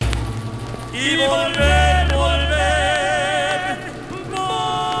y volver, volver,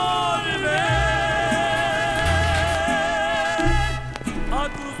 volver a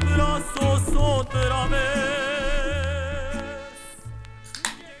tus brazos otra vez.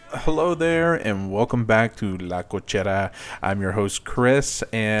 Hello there, and welcome back to La Cochera. I'm your host, Chris,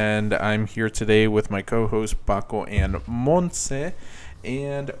 and I'm here today with my co-hosts, Paco and Montse,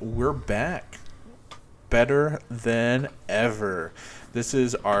 and we're back. Better than ever. This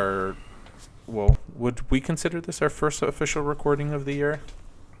is our, well, would we consider this our first official recording of the year?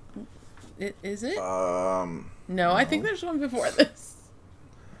 Is it? No, I think there's one before this.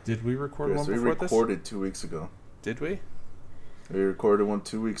 Did we record one we before this? We recorded 2 weeks ago. Did we? We recorded one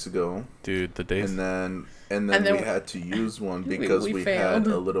 2 weeks ago. Dude, the days. And then we had to use one because we failed.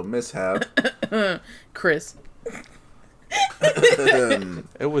 had a little mishap. Chris.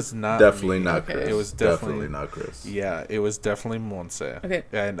 It was not definitely me. not Okay. Chris. It was definitely not Chris. Yeah, it was definitely Montse. Okay.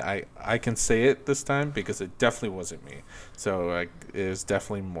 And I can say it this time because it definitely wasn't me. So it was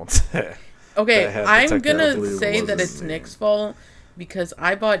definitely Montse. Okay, I'm gonna Definitely say that wasn't it's me. Nick's fault because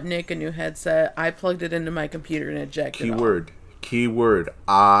I bought Nick a new headset. I plugged it into my computer and ejected it. Keyword.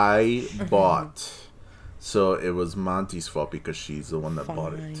 I bought. So it was Monty's fault because she's the one that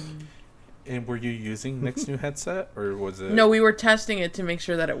bought it. Fine. And were you using Nick's new headset, or was it? No, we were testing it to make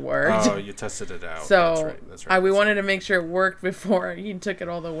sure that it worked. Oh, you tested it out. So that's right. we wanted to make sure it worked before he took it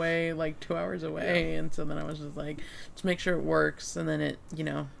all the way, like 2 hours away. Yeah. And so then I was just like, just make sure it works. And then it,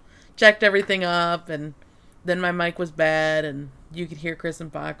 checked everything up. And then my mic was bad, and you could hear Chris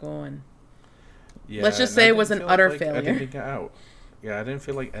and Paco. And Yeah, let's just and I say it didn't was an feel utter like failure. Editing it out. Yeah, I didn't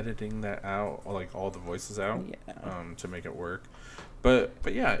feel like editing that out, or like all the voices out, Yeah. to make it work. But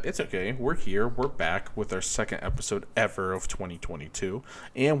yeah, it's okay. We're here. We're back with our second episode ever of 2022,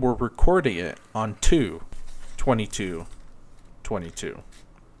 and we're recording it on 2/22/22.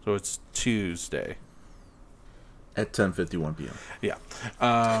 So it's Tuesday. At 10:51 p.m. Yeah.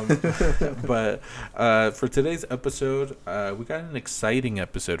 But for today's episode, we got an exciting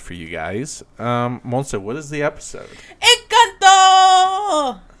episode for you guys. Monse, what is the episode?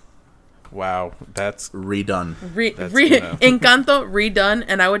 Encanto! Wow, that's Redone. That's Encanto redone,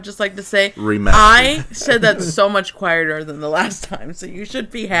 and I would just like to say, Remastered. I said that so much quieter than the last time, so you should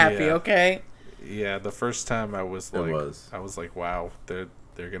be happy, Yeah. okay? yeah. The first time I was like, wow, they're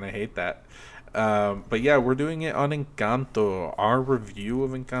gonna hate that. But yeah, we're doing it on Encanto, our review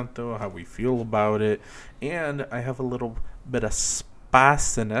of Encanto, how we feel about it, and I have a little bit of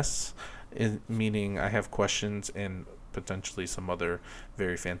spiciness, meaning I have questions and potentially some other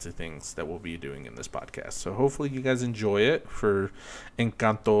very fancy things that we'll be doing in this podcast. So hopefully you guys enjoy it for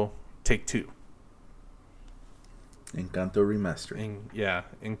Encanto Take 2. Encanto Remastered.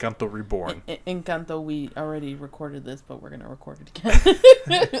 Encanto Reborn. Encanto, we already recorded this, but we're going to record it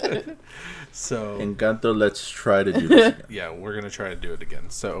again. So Encanto, let's try to do this again. yeah, we're gonna try to do it again.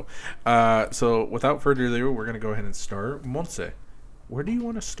 So without further ado, we're gonna go ahead and start. Montse, where do you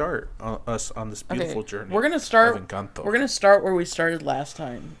want to start us on this beautiful journey? We're going to start of Encanto. We're going to start where we started last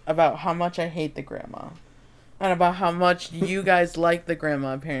time, about how much I hate the grandma. And about how much you guys like the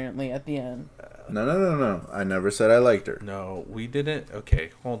grandma, apparently, at the end. No. I never said I liked her. No, we didn't.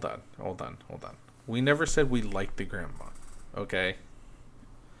 Okay, hold on. We never said we liked the grandma. Okay.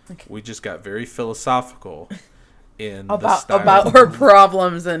 We just got very philosophical in the style about her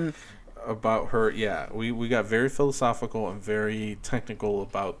problems and about her. Yeah, we got very philosophical and very technical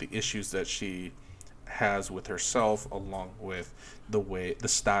about the issues that she has with herself, along with the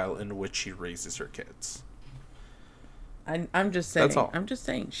style in which she raises her kids. I'm just saying. That's all. I'm just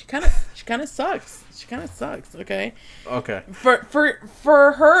saying. She kind of sucks. She kind of sucks. Okay. Okay.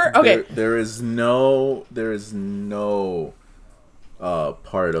 For her. Okay. There is no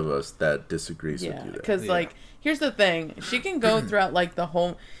part of us that disagrees with you there. Because like, here's the thing. She can go throughout like the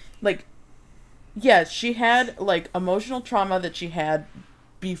whole, like, yes, she had like emotional trauma that she had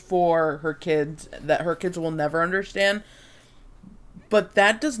before her kids that her kids will never understand. But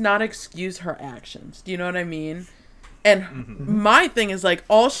that does not excuse her actions. Do you know what I mean? And my thing is, like,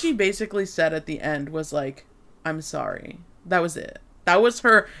 all she basically said at the end was, like, I'm sorry. That was it. That was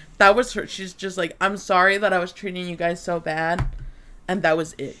her. She's just like, I'm sorry that I was treating you guys so bad. And that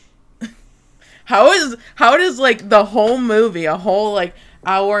was it. How does, like, the whole movie, a whole, like,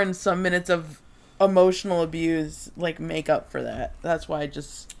 hour and some minutes of emotional abuse, like, make up for that? That's why I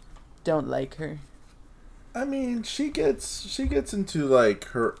just don't like her. I mean, she gets into, like,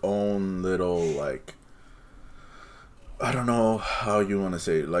 her own little, like, I don't know how you want to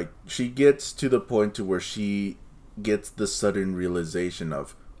say it. Like, she gets to the point to where she gets the sudden realization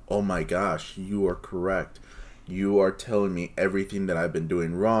of, oh my gosh, you are correct. You are telling me everything that I've been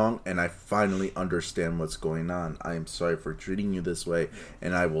doing wrong, and I finally understand what's going on. I am sorry for treating you this way,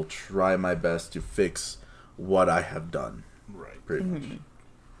 and I will try my best to fix what I have done. Right. Pretty much.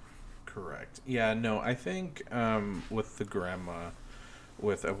 Correct. Yeah, no, I think with the grandma,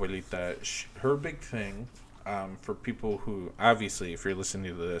 with Abuelita, her big thing, for people who, obviously, if you're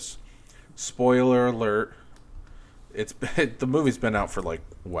listening to this, spoiler alert, the movie's been out for like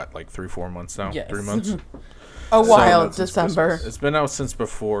 3-4 months now? Yes. 3 months? A while, So, December. It's been out since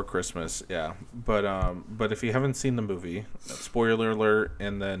before Christmas, yeah. But if you haven't seen the movie, spoiler alert,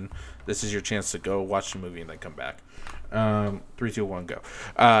 and then this is your chance to go watch the movie and then come back. 3, 2, 1,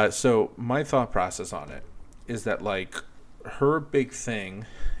 go. So my thought process on it is that like her big thing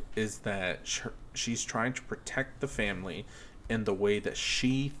is that she's trying to protect the family in the way that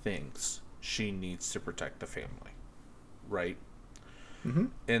she thinks she needs to protect the family, right? Mm-hmm.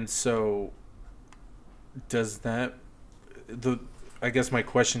 And so does that I guess my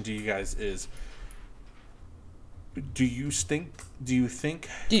question to you guys is, do you think Do you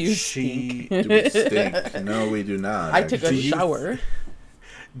she stink? Do we stink? No, we do not. I took a actually. shower.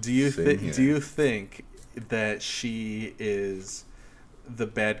 do you Same here. do you think that she is the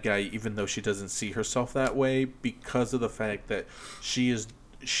bad guy even though she doesn't see herself that way, because of the fact that she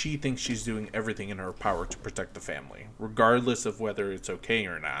thinks she's doing everything in her power to protect the family regardless of whether it's okay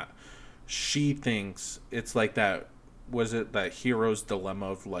or not? She thinks it's like that, was it that hero's dilemma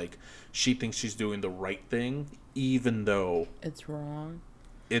of like she thinks she's doing the right thing even though It's wrong.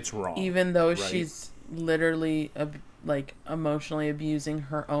 even though right? she's literally like emotionally abusing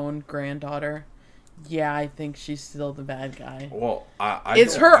her own granddaughter. Yeah, I think she's still the bad guy. Well,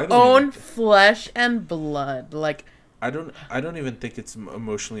 It's I her don't own even, flesh and blood. Like, I don't even think it's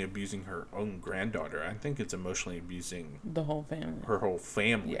emotionally abusing her own granddaughter. I think it's emotionally abusing the whole family. her whole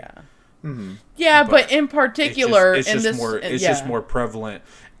family. Yeah. Mm-hmm. Yeah, But but in particular, it's just in this, more it's yeah. just more prevalent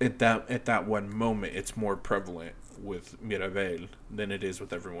at that one moment. It's more prevalent with Mirabel than it is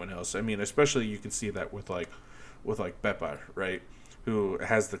with everyone else. I mean, especially you can see that with Peppa, right? Who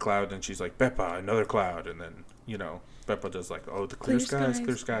has the cloud and she's like, Peppa, another cloud, and then Peppa does like, oh, the clear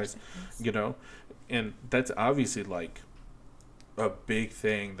skies, and that's obviously like a big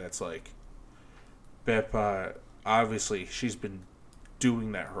thing. That's like Peppa, obviously she's been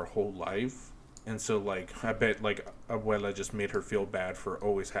doing that her whole life, and so like I bet like Abuela just made her feel bad for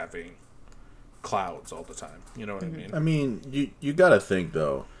always having clouds all the time. You know what I mean? I mean, you gotta think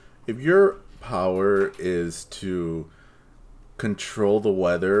though, if your power is to control the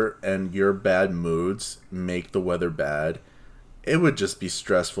weather and your bad moods make the weather bad, it would just be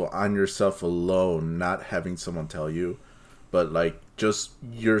stressful on yourself alone, not having someone tell you, but like just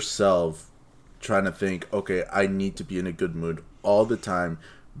yourself trying to think, okay, I need to be in a good mood all the time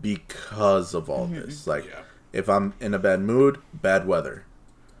because of all this. Like, if I'm in a bad mood, bad weather.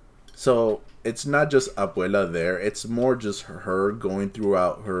 So it's not just Abuela there. It's more just her going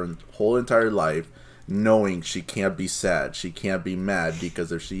throughout her whole entire life, knowing she can't be sad, she can't be mad,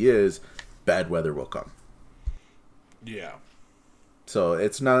 because if she is, bad weather will come. Yeah. So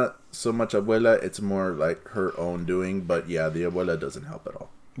it's not so much Abuela, it's more like her own doing. But yeah, the Abuela doesn't help at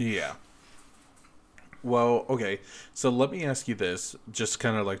all. Yeah. Well, okay. So let me ask you this, just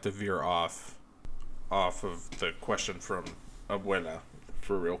kind of like to veer off of the question from Abuela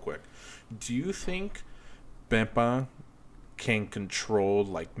for real quick. Do you think Peppa can control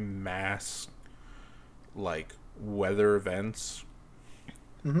like mass like weather events?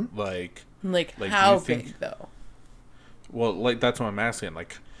 Mm-hmm. Like how do you think, big though? Well, like that's what I'm asking.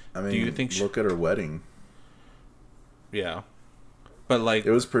 Like, I mean, do you think look at her wedding. Yeah. But like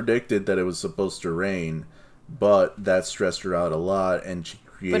it was predicted that it was supposed to rain, but that stressed her out a lot, and she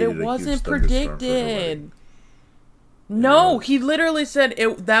created But it wasn't a huge thunderstorm for her predicted. wedding. No, he literally said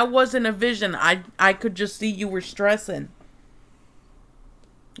that wasn't a vision. I could just see you were stressing.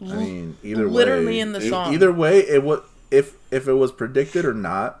 I mean, either literally way, in the song. Either way, it was if it was predicted or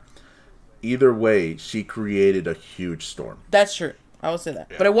not. Either way, she created a huge storm. That's true. I will say that.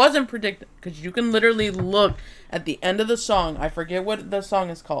 Yeah. But it wasn't predicted, because you can literally look at the end of the song. I forget what the song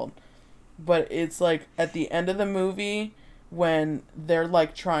is called, but it's like at the end of the movie when they're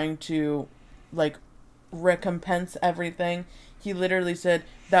like trying to like recompense everything. He literally said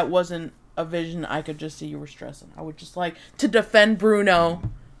that wasn't a vision. I could just see you were stressing. I would just like to defend Bruno,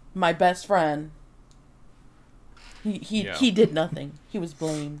 my best friend. He did nothing. He was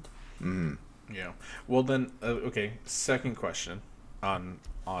blamed. Mm-hmm. Yeah. Well then, okay. Second question on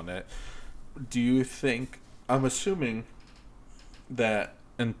it. Do you think? I'm assuming that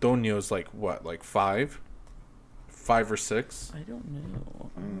Antonio's like what, like 5 5 or 6. I don't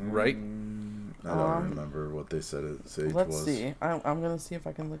know. Right? I don't remember what they said its age Let's was. see. I'm gonna see if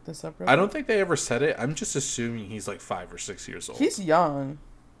I can look this up. I don't think they ever said it. I'm just assuming he's like 5 or 6 years old. He's young.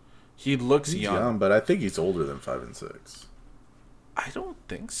 He looks He's young. young, but I think he's older than 5 and 6. I don't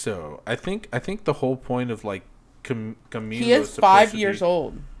think so. I think the whole point of like Camilo. He is 5 years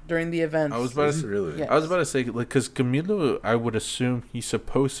old during the events. I was about to really? Yeah. I was about to say, like, because Camilo, I would assume he's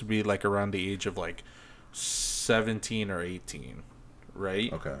supposed to be like around the age of like 17 or 18,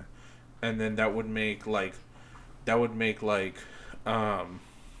 right? Okay. And then that would make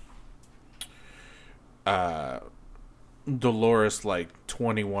Dolores like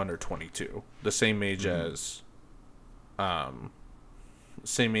 21 or 22, the same age as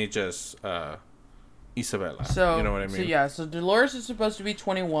Isabella. So you know what I mean? So yeah, so Dolores is supposed to be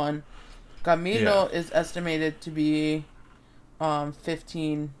 21. Camilo is estimated to be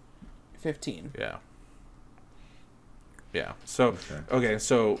 15. Yeah. Yeah. So okay.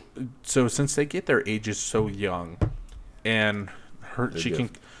 So since they get their ages so young, and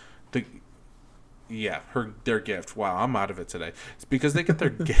their gift. Wow, I'm out of it today. It's because they get their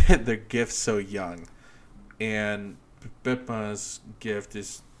their gift so young, and Bipma's gift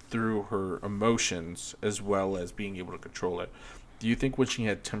is through her emotions as well as being able to control it. Do you think when she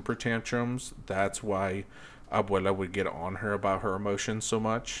had temper tantrums, that's why Abuela would get on her about her emotions so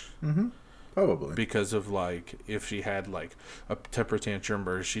much? Mm-hmm. Probably. Because of, like, if she had, like, a temper tantrum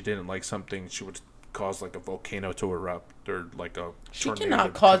or she didn't like something, she would cause, like, a volcano to erupt or, like, a She tornado cannot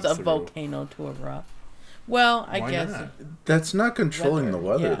to cause come a through. volcano to erupt. Well, I Why guess. not? That's not controlling the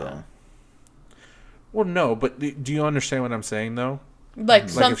weather, yeah. though. Well, no, but do you understand what I'm saying, though? Like Like if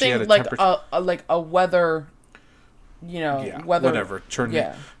she something had a like temperature- a weather, weather. Whatever.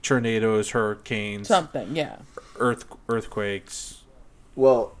 Tornadoes, hurricanes, Something, yeah. earthquakes.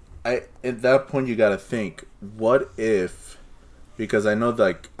 Well, at that point you got to think, what if, because I know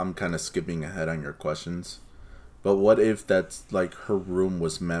like I'm kind of skipping ahead on your questions, but what if that's like her room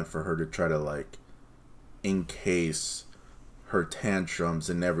was meant for her to try to like encase her tantrums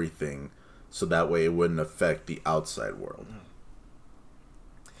and everything, so that way it wouldn't affect the outside world.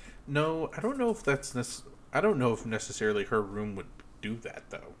 No, I don't know if I don't know if necessarily her room would do that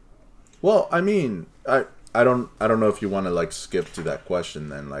though. Well, I mean, I don't know if you want to like skip to that question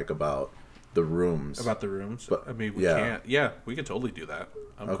then, like about the rooms. About the rooms? But, I mean, we yeah. can't. Yeah, we can totally do that.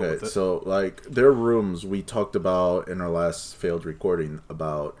 I'm cool Okay, with it. so like their rooms, we talked about in our last failed recording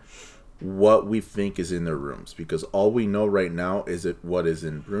about what we think is in their rooms, because all we know right now is what is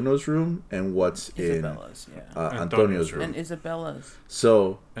in Bruno's room and what's Isabella's, in yeah. Antonio's room. And Isabella's.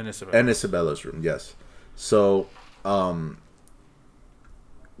 So And Isabella's room, yes. So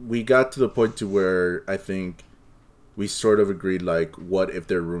we got to the point to where I think we sort of agreed, like, what if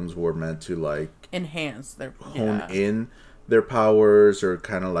their rooms were meant to like Enhance their hone in their powers or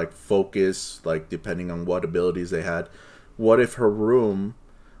kind of like focus, like depending on what abilities they had. What if her room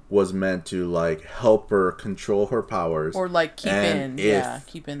was meant to like help her control her powers, or like keep and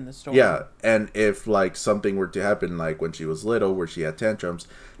keep in the story. Yeah, and if like something were to happen, like when she was little, where she had tantrums,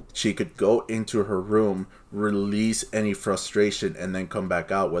 she could go into her room, release any frustration, and then come back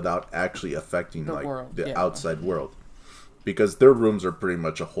out without actually affecting The like world, the yeah. outside world, because their rooms are pretty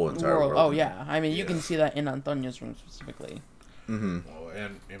much a whole entire world. Oh yeah, I mean you can see that in Antonio's room specifically. Mm-hmm. Well,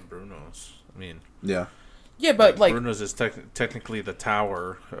 and in Bruno's. I mean, Yeah. Yeah, but like Bruno's is technically the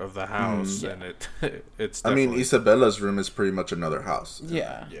tower of the house, and it's. I mean, definitely- Isabella's room is pretty much another house.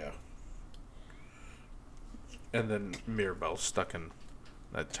 yeah. Yeah. And then Mirabel's stuck in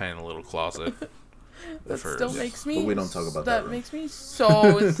that tiny little closet. That of hers. still makes me. But we don't talk about that room. makes me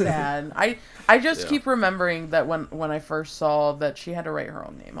so sad. I just Yeah. keep remembering that when I first saw that she had to write her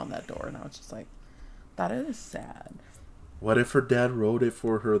own name on that door, and I was just like, that is sad. What if her dad wrote it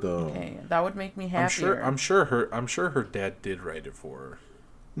for her though? Okay, that would make me happier. I'm sure her dad did write it for her.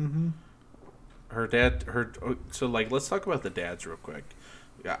 Mm-hmm. So like, let's talk about the dads real quick.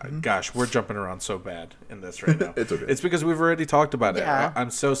 Yeah, gosh, we're jumping around so bad in this right now. It's okay. It's because we've already talked about Yeah. it. I'm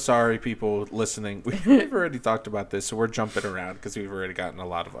so sorry, people listening. We've already talked about this, so we're jumping around because we've already gotten a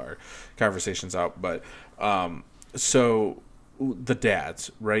lot of our conversations out. But so the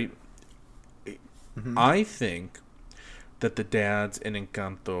dads, right? Mm-hmm. I think that the dads in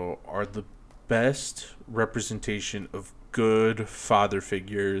Encanto are the best representation of good father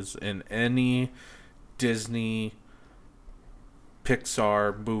figures in any Disney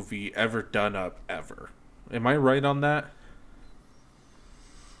Pixar movie ever done up ever. Am I right on that?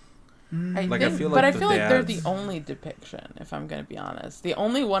 I Like, I think, feel but like I the feel like they're the dads- only depiction. If I'm gonna be honest, the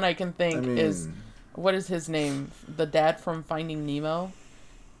only one I can think is what is his name? The dad from Finding Nemo.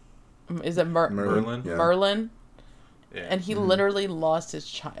 Is it Merlin? Yeah. Merlin. Yeah. And he literally lost his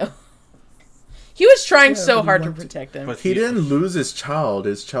child. He was trying so hard to protect him. But he didn't lose his child.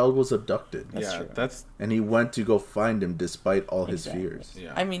 His child was abducted. That's true. And he went to go find him despite all his fears.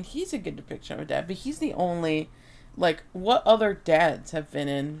 Yeah. I mean, he's a good depiction of a dad, but he's the only... Like, what other dads have been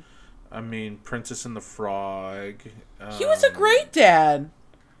in... I mean, Princess and the Frog. He was a great dad.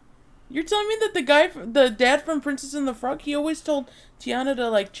 You're telling me that the dad from Princess and the Frog, he always told Tiana to,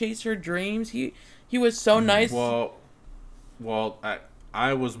 like, chase her dreams. He was so nice. Well,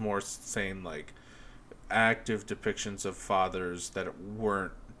 I was more saying, like, active depictions of fathers that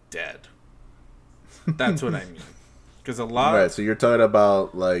weren't dead. That's what I mean. Because a lot Right, so you're talking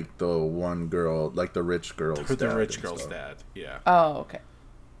about, like, the one girl, like, the rich girl's dad. The rich girl's dad, yeah. Oh, okay.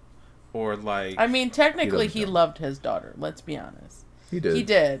 Or, like... I mean, technically, he loved his daughter. Let's be honest. He did. He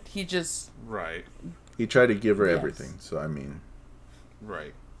did. He just... Right. He tried to give her everything, so, I mean...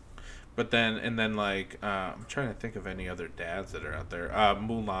 Right. But then, like, I'm trying to think of any other dads that are out there.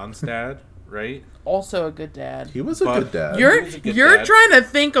 Mulan's dad, right? Also a good dad. He was a good dad. You're trying to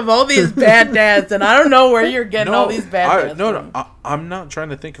think of all these bad dads, and I don't know where you're getting all these bad dads from. I'm not trying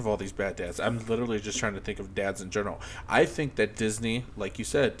to think of all these bad dads. I'm literally just trying to think of dads in general. I think that Disney, like you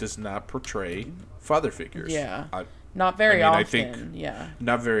said, does not portray father figures. Yeah. Not very often. I think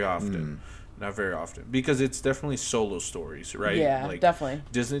not very often. Not very often. Because it's definitely solo stories, right? Yeah, like, definitely.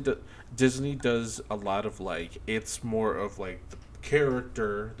 Disney does a lot of, like, it's more of, like, the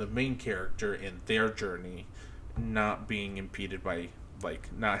main character in their journey not being impeded by, like,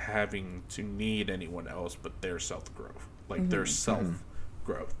 not having to need anyone else but their self-growth. Like, their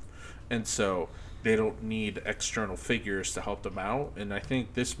self-growth. And so they don't need external figures to help them out. And I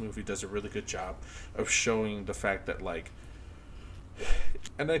think this movie does a really good job of showing the fact that, like,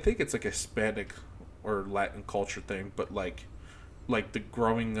 and I think it's like a Hispanic or Latin culture thing, but like the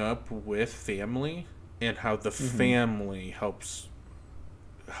growing up with family and how the family helps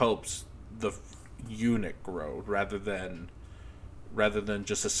the unit grow rather than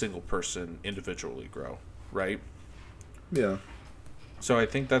just a single person individually grow, right? Yeah. So I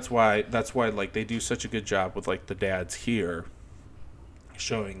think that's why like they do such a good job with like the dads here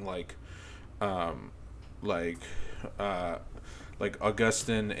showing like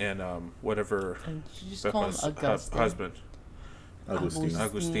Augustine and whatever and you just call him Augustine. Husband. Agustin,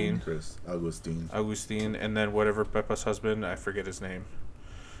 and then whatever Peppa's husband, I forget his name.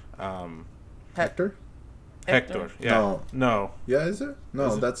 Hector? Hector. Yeah. No. Yeah, is it?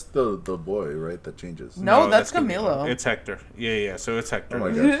 No, that's the boy, right? That changes. No, that's Camilo. It's Hector. Yeah. So it's Hector. Oh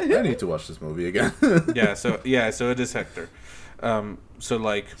my gosh, I need to watch this movie again. So it is Hector. So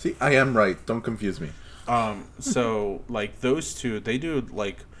like. See, I am right. Don't confuse me. So like those two, they do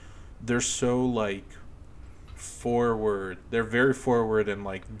like, they're so like forward. They're very forward in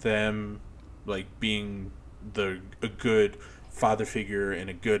like them, like being a good father figure and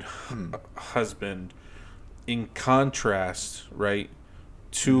a good husband. In contrast, right,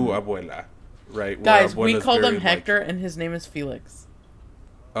 to Abuela, right? Guys, we called him Hector, and his name is Felix.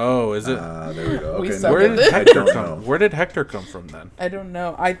 Oh, is it? There we go. Okay, Where did Hector come from then? I don't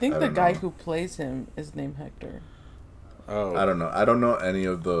know. I think the guy who plays him is named Hector. Oh, I don't know. I don't know any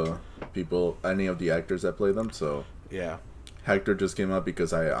of the actors that play them. So yeah, Hector just came up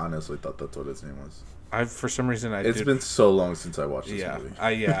because I honestly thought that's what his name was. For some reason It's been so long since I watched this movie.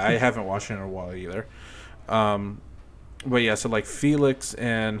 I haven't watched it in a while either. But yeah, so like Felix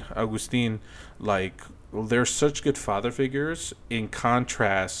and Agustin, like they're such good father figures in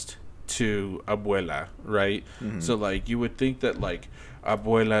contrast to Abuela, right? So like you would think that like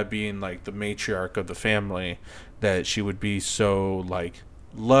Abuela being like the matriarch of the family, that she would be so like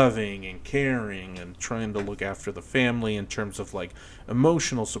loving and caring and trying to look after the family in terms of like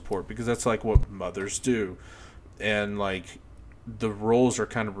emotional support, because that's like what mothers do. And like the roles are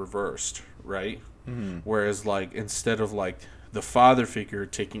kind of reversed, right? Whereas like instead of like the father figure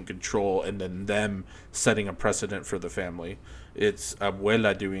taking control and then them setting a precedent for the family, it's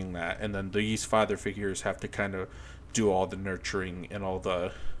Abuela doing that, and then these father figures have to kind of do all the nurturing and all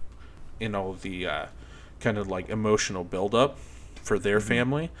the kind of like emotional build up for their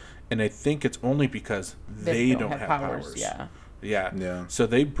family. And I think it's only because they don't have powers. Yeah. So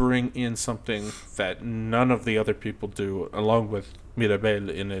they bring in something that none of the other people do, along with Mirabel,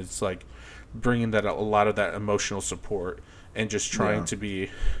 and it's like bringing that a lot of that emotional support and just trying to be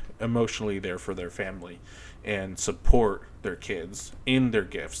emotionally there for their family and support their kids in their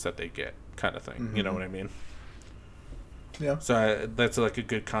gifts that they get, kind of thing. You know what I mean? Yeah. So that's like a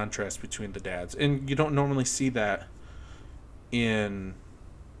good contrast between the dads, and you don't normally see that in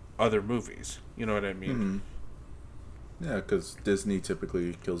other movies. You know what I mean? Yeah, because Disney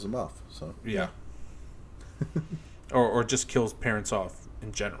typically kills them off. So yeah. or just kills parents off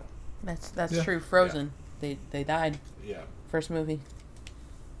in general. That's true. Frozen, they died. Yeah. First movie.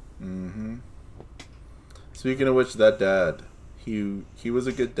 Mm-hmm. Speaking of which, that dad, he was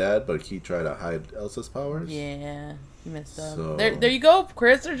a good dad, but he tried to hide Elsa's powers. Yeah, he messed up. So, there you go,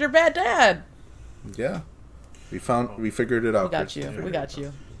 Chris. There's your bad dad. Yeah, we figured it out. We got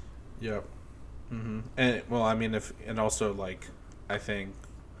you. Yep. Mm-hmm. And well, I mean, and also like, I think,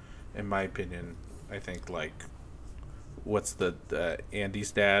 in my opinion, I think like, what's the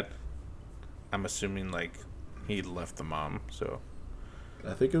Andy's dad? I'm assuming like he left the mom. So,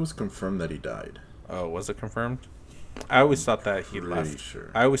 I think it was confirmed that he died. Oh, was it confirmed? I always thought that he left.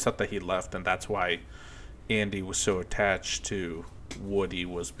 Sure. I always thought that he left, and that's why Andy was so attached to Woody,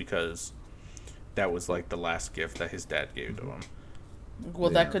 was because that was like the last gift that his dad gave to him. Well,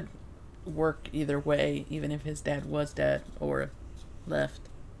 that could work either way, even if his dad was dead or left.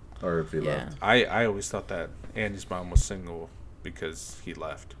 Or if he left. I always thought that Andy's mom was single because he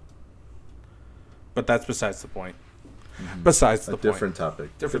left. But that's besides the point. Besides the point. Different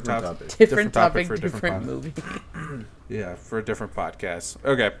topic. Different topic. Different topic for a different movie. Yeah, for a different podcast.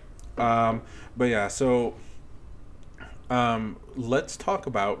 Okay. But yeah, so let's talk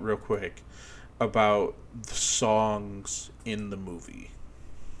about real quick about the songs in the movie.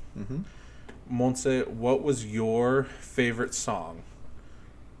 Mm-hmm. Montse, what was your favorite song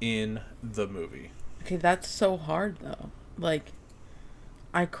in the movie? Okay, that's so hard though. Like,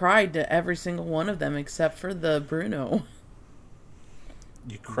 I cried to every single one of them except for the Bruno.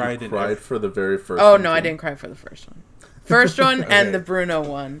 You cried for the very first Oh, one. no, I didn't cry for the first one. First one Okay. and the Bruno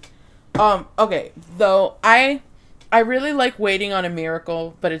one. Okay, though I really like Waiting on a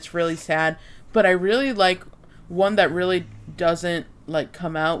Miracle, but it's really sad. But I really like one that really doesn't like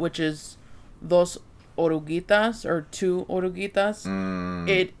come out, which is Dos Oruguitas or Two Oruguitas.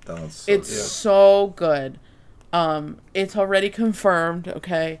 It's so good. It's already confirmed,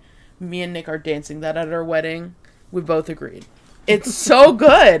 okay? Me and Nick are dancing that at our wedding. We both agreed. It's so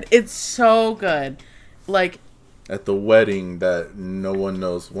good. It's so good. Like, at the wedding that no one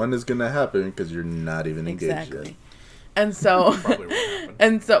knows when is going to happen because you're not even engaged yet. And so, Probably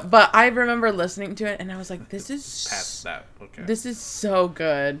won't happen. but I remember listening to it and I was like, this is Past that. Okay. This is so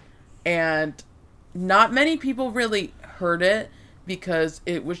good. And not many people really heard it because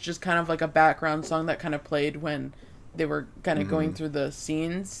it was just kind of like a background song that kind of played when they were kind of going through the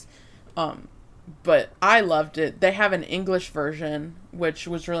scenes. But I loved it. They have an English version, which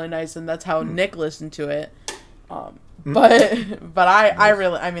was really nice, and that's how Nick listened to it. But I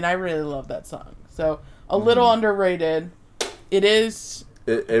really love that song. So a little underrated. It is.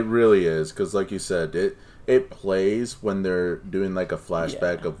 It really is, because like you said, it plays when they're doing like a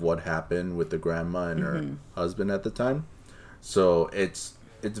flashback of what happened with the grandma and her husband at the time. So it's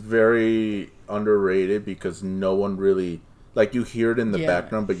very underrated because no one really, like, you hear it in the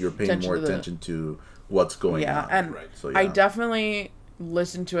background, but you're paying more attention to what's going on. And So, I definitely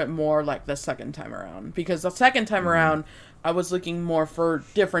listened to it more like the second time around, because the second time around I was looking more for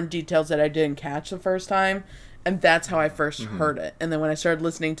different details that I didn't catch the first time, and that's how I first heard it. And then when I started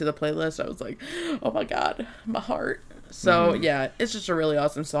listening to the playlist, I was like, oh my god, my heart. So yeah, it's just a really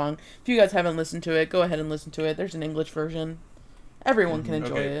awesome song. If you guys haven't listened to it, go ahead and listen to it. There's an English version. Everyone can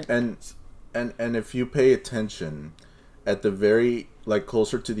enjoy it. And if you pay attention, at the very, like,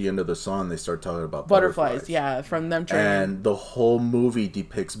 closer to the end of the song, they start talking about butterflies. Yeah, from them training. And the whole movie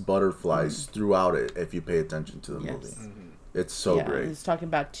depicts butterflies throughout it, if you pay attention to the movie. It's so great. It's talking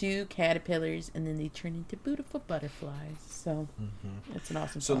about two caterpillars, and then they turn into beautiful butterflies. So it's an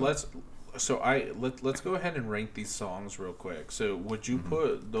awesome song. Let's go ahead and rank these songs real quick. So would you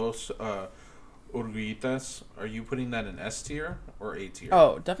put those Orguitas, are you putting that in S tier or A tier?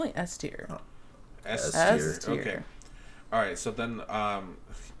 Oh, definitely S tier. S tier. Okay. All right, so then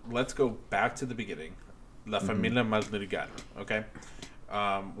let's go back to the beginning. La Familia Madrigal, okay?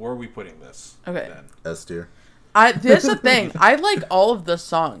 Where are we putting this? Okay. Then? S tier. There's the thing. I like all of the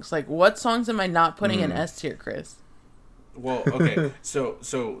songs. Like, what songs am I not putting in S tier, Chris? Well, okay.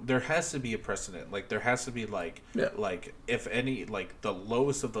 so there has to be a precedent. Like, there has to be like if any, like, the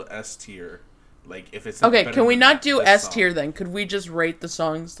lowest of the S tier, like, if it's okay. Can we not do S song, tier then? Could we just rate the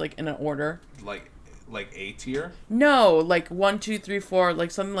songs like in an order? Like A tier? No, like 1, 2, 3, 4,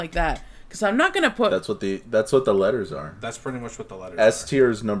 like something like that. Because I'm not gonna put. That's what the letters are. That's pretty much what the letters are. S tier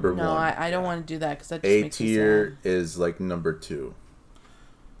is number No, one. I don't want to do that because that just A makes me tier sad. is like number 2.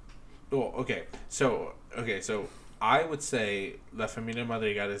 Oh, okay. So I would say La Familia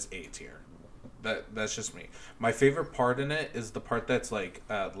Madrigal is A tier. That's just me. My favorite part in it is the part that's like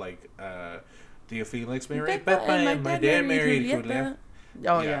Theo Felix married Pepa and my dad married Julia.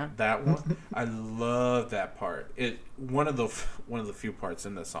 Oh yeah. That one. I love that part. One of the few parts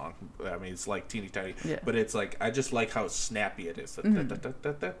in the song. I mean, it's like teeny tiny, but it's like I just like how snappy it is. So,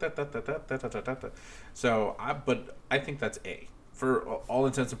 but I think that's A for all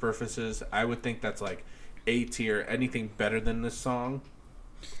intents and purposes. I would think that's like A tier. Anything better than this song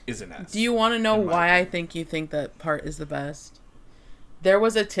is an S. Do you want to know why I think you think that part is the best? There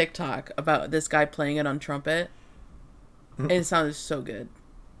was a TikTok about this guy playing it on trumpet. It sounded so good.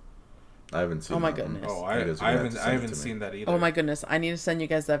 I haven't seen. Oh my goodness. Oh, I haven't seen that either. Oh my goodness, I need to send you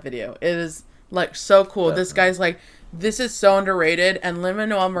guys that video. It is like so cool. Definitely. This guy's like, this is so underrated. And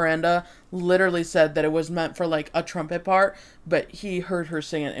Lin-Manuel Miranda literally said that it was meant for like a trumpet part, but he heard her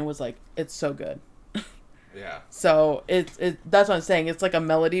sing it and was like, it's so good. Yeah. So that's what I'm saying. It's like a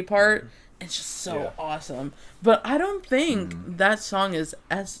melody part. It's just so awesome. But I don't think that song is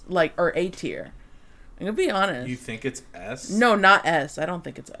S or A tier. I'm gonna be honest. You think it's S? No, not S. I don't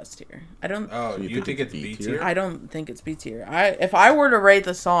think it's S tier. I don't. Oh, you think it's B tier? I don't think it's B tier. If I were to rate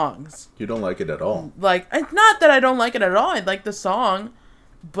the songs, you don't like it at all. Like, it's not that I don't like it at all. I like the song,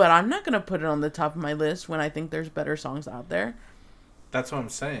 but I'm not gonna put it on the top of my list when I think there's better songs out there. That's what I'm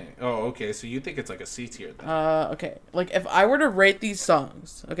saying. Oh, okay. So you think it's like a C tier then? Okay. Like, if I were to rate these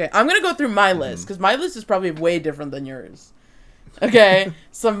songs, okay, I'm gonna go through my list because my list is probably way different than yours. Okay,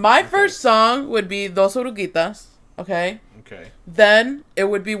 so my first song would be Dos Oruguitas. Okay. Okay. Then it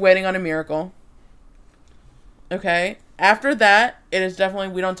would be Waiting on a Miracle. Okay. After that, it is definitely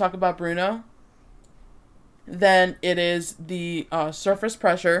We Don't Talk About Bruno. Then it is the Surface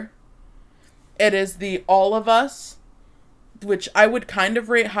Pressure. It is the All of Us, which I would kind of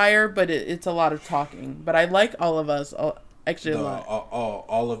rate higher, but it's a lot of talking. But I like All of Us. Actually, a lot.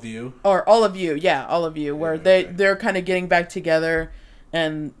 All of You, or All of You, yeah, All of You, where they're kind of getting back together,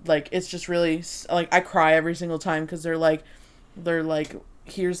 and like it's just really like I cry every single time because they're like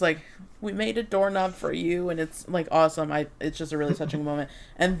here's like we made a doorknob for you, and it's like awesome. It's just a really touching moment.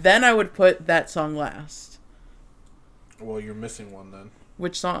 And then I would put that song last. Well, you're missing one then.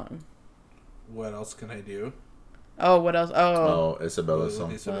 Which song? What Else Can I Do? Oh, what else? Oh, Isabella's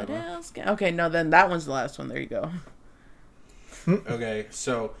song. What else? Okay, no, then that one's the last one. There you go. Okay,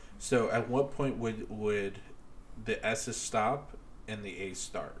 so at what point would the S's stop and the A's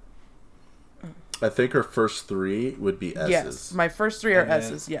start? I think her first three would be S's. Yes, my first three are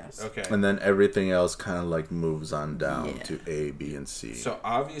S's, yes. Okay. And then everything else kind of like moves on down to A, B, and C. So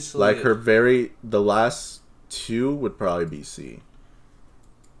obviously... Like the last two would probably be C.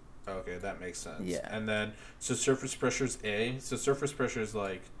 Okay, that makes sense. Yeah. And then, so Surface Pressure's A. So Surface Pressure is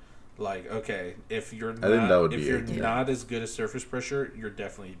like okay, if you're not as good as Surface Pressure, you're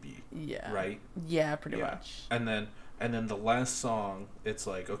definitely B. Yeah. Right? Yeah, pretty much. And then the last song, it's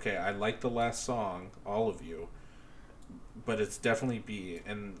like, okay, I like the last song, All of You, but it's definitely B.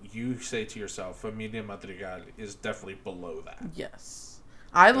 And you say to yourself, Familia Madrigal is definitely below that. Yes.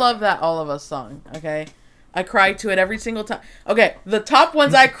 I love that All of Us song, okay? I cry to it every single time. Okay, the top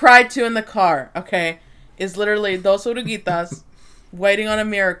ones I cried to in the car, okay, is literally Dos Oruguitas, Waiting on a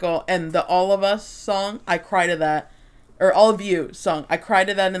Miracle, and the All of Us song. I cry to that. Or All of You song. I cry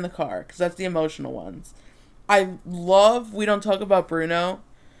to that in the car, because that's the emotional ones. I love We Don't Talk About Bruno.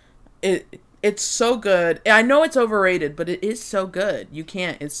 It's so good. I know it's overrated, but it is so good. You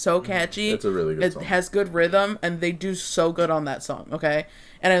can't. It's so catchy. It's a really good song. It has good rhythm, and they do so good on that song, okay?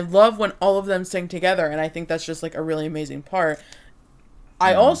 And I love when all of them sing together, and I think that's just like a really amazing part.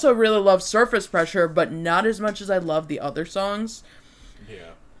 I also really love Surface Pressure, but not as much as I love the other songs.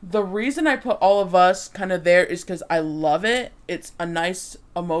 Yeah. The reason I put All of Us kind of there is because I love it. It's a nice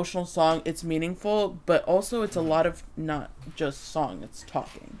emotional song. It's meaningful, but also it's a lot of not just song. It's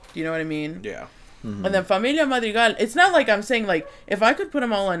talking. Do you know what I mean? Yeah. Mm-hmm. And then Familia Madrigal, it's not like I'm saying like if I could put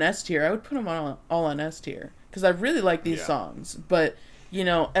them all on S tier, I would put them all on S tier because I really like these songs. But you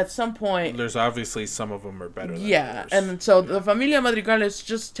know, at some point, there's obviously some of them are better than others. And so the Familia Madrigal is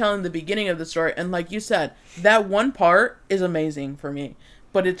just telling the beginning of the story, and like you said, that one part is amazing for me,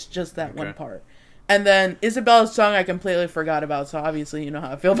 but it's just that one part. And then Isabella's song I completely forgot about, so obviously you know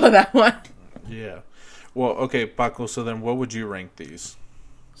how I feel about that one. Yeah. Well, okay, Paco, so then what would you rank these?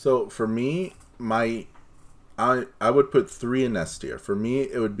 So for me, I would put 3 in S tier. For me,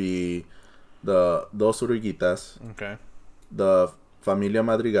 it would be the Dos Oruguitas, the Familia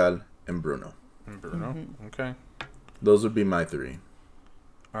Madrigal, and Bruno. Mm-hmm. Okay. Those would be my 3.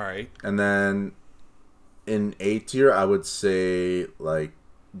 All right. And then in A tier, I would say like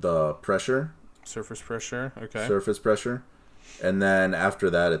the Pressure. Surface Pressure. Okay. Surface Pressure. And then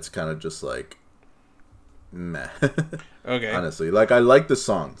after that, it's kind of just like meh. Okay. Honestly, like I like the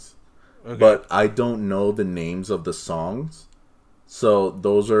songs, but I don't know the names of the songs, So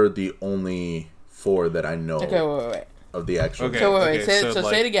those are the only 4 that I know. Okay, wait. Of the actual. Okay. So wait.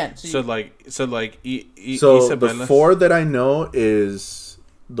 Say it again. So Isabella's... the 4 that I know is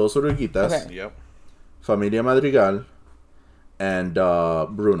Dos Oruguitas. Okay. Yep. Familia Madrigal. And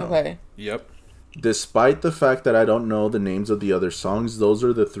Bruno. Okay. Yep. Despite the fact that I don't know the names of the other songs, those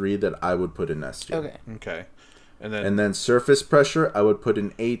are the 3 that I would put in S tier. Okay. Okay. And then Surface Pressure, I would put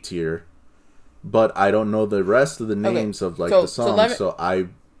in A tier. But I don't know the rest of the names of the songs, so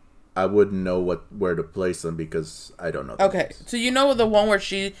I wouldn't know where to place them because I don't know. Okay, so you know the one where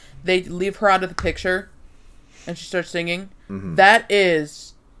they leave her out of the picture, and she starts singing. Mm-hmm. That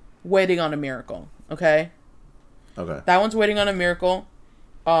is Waiting on a Miracle. Okay. Okay. That one's Waiting on a Miracle.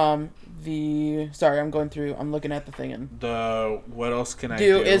 I'm looking at the thing and what else can I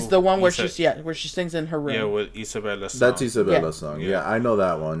do? Is the one where where she sings in her room. Yeah, with Isabella's song. That's Isabella's song. Yeah, I know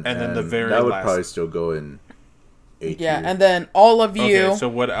that one. And then the very that would last... probably still go in A tier. Yeah, and then All of You. Okay, so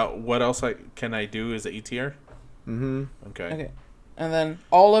what else can I do is A tier? Mm-hmm. Okay. And then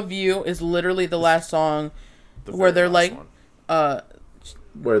All of You is literally the last song where they're like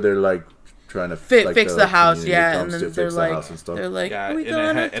where they're like trying to fix the house, and then they're like, yeah, we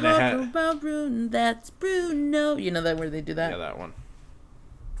gonna talk about Bruno, that's Bruno. You know that where they do that? Yeah, that one.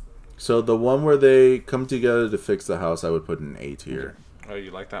 So the one where they come together to fix the house, I would put in A tier. Oh,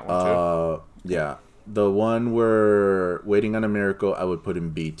 you like that one too? Yeah. The one where Waiting on a Miracle, I would put in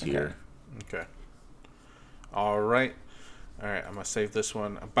B tier. Okay. All right. I'm gonna save this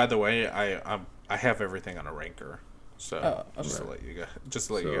one. By the way, I have everything on a ranker. So just to let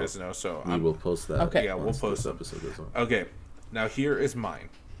you guys know. So we will post that. Okay. Yeah, we'll post this episode as well. Okay. Now here is mine.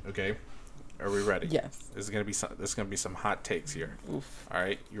 Okay. Are we ready? Yes. There's gonna be some hot takes here. Oof. All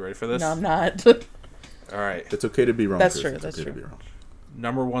right. You ready for this? No, I'm not. All right. It's okay to be wrong. That's Chris. true. That's true.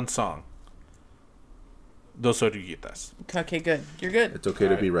 Number 1 song. Dos Oruguitas. Okay, good. You're good. It's okay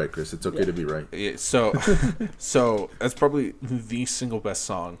to be right, Chris. It's okay to be right. Yeah, so that's probably the single best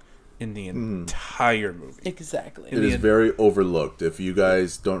song in the entire movie. Exactly. It is very overlooked. If you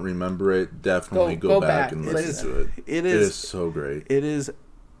guys don't remember it, definitely go back and listen to it. It is so great. It is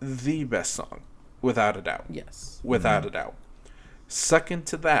the best song, without a doubt. Yes. Without a doubt. Second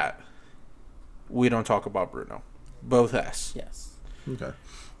to that, We Don't Talk About Bruno. Both S. Yes. Okay.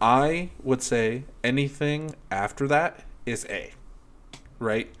 I would say anything after that is A.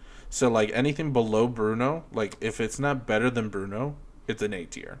 Right? So, like, anything below Bruno, like, if it's not better than Bruno, it's an A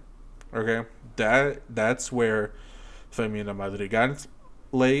tier. Okay? That's where Familia Madrigal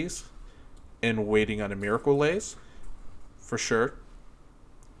lays and Waiting on a Miracle lays, for sure,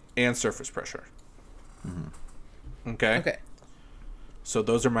 and Surface Pressure. Mm-hmm. Okay? So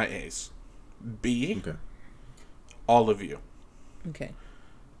those are my A's. B, All of You.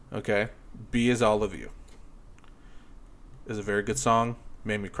 Okay? B is All of You. It's a very good song.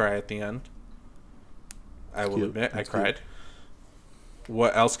 Made me cry at the end. I will admit, I cried.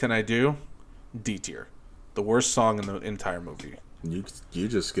 What else can I do? D tier. The worst song in the entire movie. You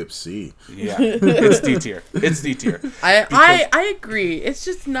just skipped C. Yeah. It's D tier. It's D tier. I agree. It's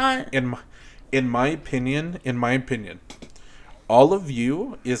just not... In my opinion, All of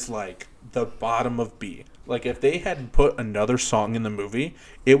You is like the bottom of B. Like, if they hadn't put another song in the movie,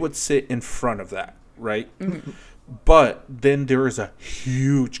 it would sit in front of that, right? Mm-hmm. But then there is a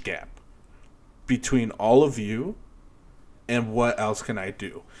huge gap between All of You and What Else Can I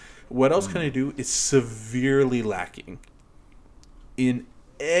Do? What Else Can I Do is severely lacking in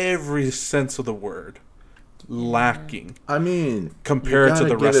every sense of the word. Lacking. I mean, compared to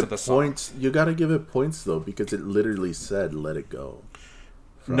the rest of the points, song. You got to give it points, though, because it literally said, let it go.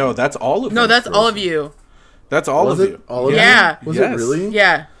 No, that's All of You. No, that's All of You. That's All of You. All of yeah. You? Was it really?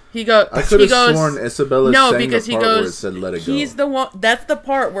 Yeah. He goes. I could have sworn Isabella sang because the part where it said "Let it go." He's the one. That's the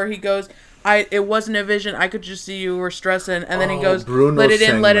part where he goes. It wasn't a vision. I could just see you were stressing, and then he goes, Bruno "Let it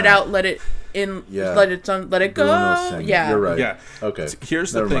in, let it that. out, let it in, let it go." Yeah, you're right. Yeah. Okay.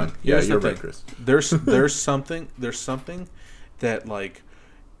 Here's the thing. Here's the thing. Right, Chris. There's something that, like,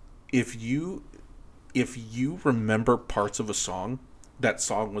 if you remember parts of a song, that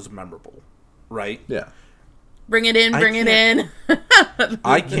song was memorable, right? Yeah. Bring it in, bring it in.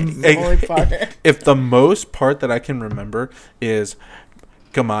 I can. If the most part that I can remember is,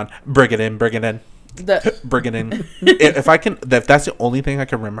 come on, bring it in, bring it in, bring it in. If that's the only thing I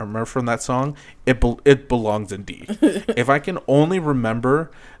can remember from that song, it belongs in D. If I can only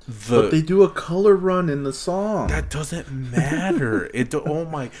remember but they do a color run in the song. That doesn't matter. It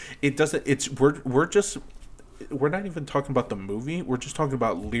doesn't. It's we're just. we're not even talking about the movie. We're just talking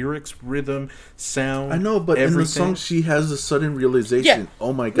about lyrics, rhythm, sound. I know, but everything. in the song, she has a sudden realization. Yeah.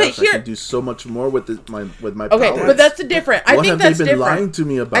 Oh my gosh, I can do so much more with my powers. Okay, but that's the different. I What think have that's they been different. lying to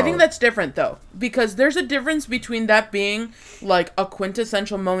me about? I think that's different though, because there's a difference between that being like a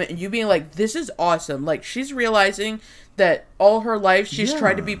quintessential moment and you being like, "This is awesome." Like she's realizing that all her life she's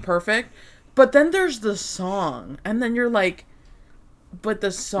tried to be perfect, but then there's the song, and then you're like, "But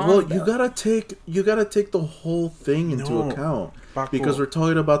the song." Well, you gotta take the whole thing into account. Because we're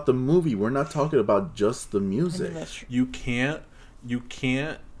talking about the movie, we're not talking about just the music. You can't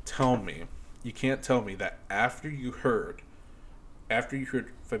tell me that after you heard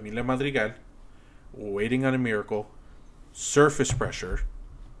Familia Madrigal, Waiting on a Miracle, Surface Pressure,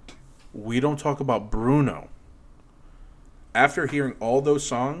 we don't talk about Bruno. After hearing all those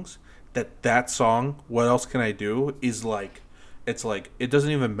songs, that song, What Else Can I Do, is like, it's like, it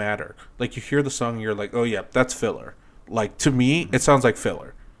doesn't even matter. Like, you hear the song and you're like, oh yeah, that's filler. Like, to me, it sounds like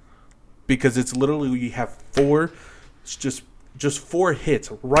filler. Because it's literally, you have just 4 hits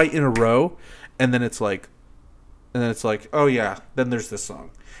right in a row, and then it's like, oh yeah, then there's this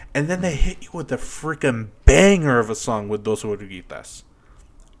song. And then they hit you with a freaking banger of a song with Dos Oruguitas.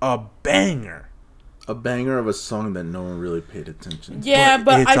 A banger. A banger of a song that no one really paid attention to. Yeah,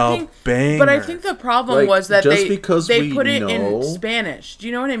 but it's I think banger. But I think the problem Like, was that just they because they we put it know- in Spanish. Do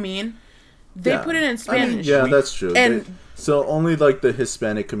you know what I mean? They put it in Spanish. I mean, yeah, that's true. And so only like the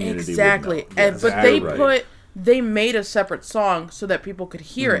Hispanic community exactly. would know. And Yes, but they you're right. they made a separate song so that people could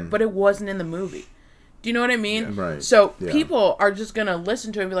hear it, but it wasn't in the movie. Do you know what I mean? Yeah. Right. So Yeah. people are just gonna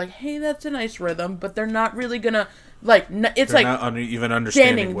listen to it and be like, "Hey, that's a nice rhythm," but they're not really gonna like. It's They're like not even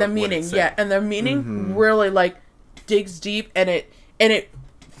understanding the meaning. what Yeah, and the meaning really like digs deep, and it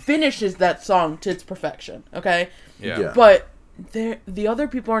finishes that song to its perfection. Okay. Yeah. But the other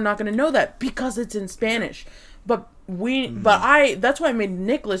people are not going to know that because it's in Spanish. But that's why I made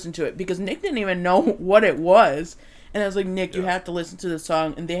Nick listen to it, because Nick didn't even know what it was. And I was like, Nick, you have to listen to the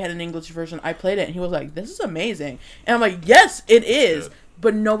song. And they had an English version. I played it, and he was like, this is amazing. And I'm like, yes, it is. Good.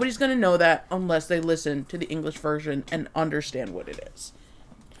 But nobody's going to know that unless they listen to the English version and understand what it is.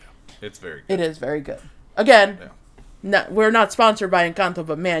 It's very good. It is very good. Again, we're not sponsored by Encanto,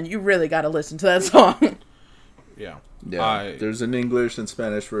 but man, you really got to listen to that song. Yeah. Yeah, there's an English and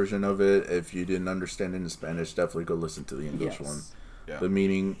Spanish version of it. If you didn't understand it in Spanish, definitely go listen to the English one. Yeah. The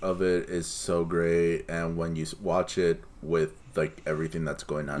meaning of it is so great, and when you watch it with like everything that's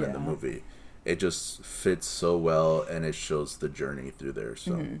going on in the movie, it just fits so well, and it shows the journey through there.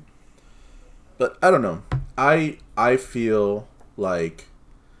 So, but I don't know. I feel like,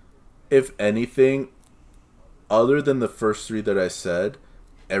 if anything, other than the first 3 that I said,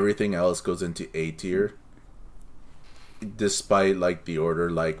 everything else goes into A tier. Despite like the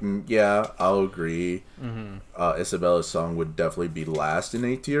order, like yeah, I'll agree. Isabella's song would definitely be last in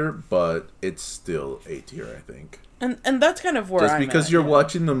A tier, but it's still A tier, I think. And that's kind of where Just I'm because at, you're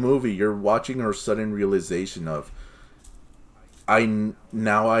watching the movie, you're watching her sudden realization of,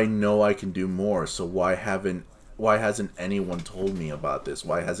 now I know I can do more. So why hasn't anyone told me about this?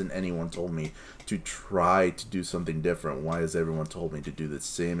 Why hasn't anyone told me to try to do something different? Why has everyone told me to do the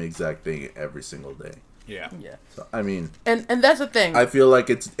same exact thing every single day? Yeah. So, I mean, and that's the thing. I feel like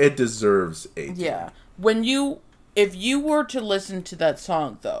it deserves A tier. Yeah. If you were to listen to that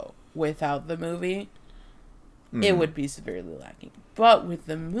song though without the movie, it would be severely lacking. But with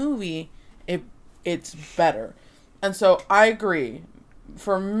the movie, it's better. And so I agree.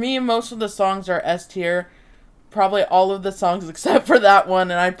 For me, most of the songs are S tier. Probably all of the songs except for that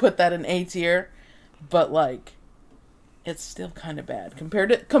one, and I put that in A tier. But like, it's still kind of bad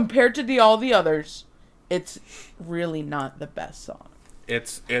compared to all the others. It's really not the best song.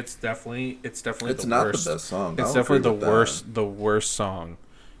 It's definitely It's the not worst. the best song. It's I'll definitely agree with the worst song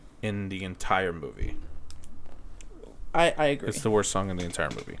in the entire movie. I agree. It's the worst song in the entire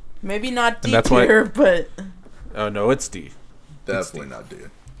movie. Maybe not D that's tier, why- but Oh no, it's D. Definitely not D.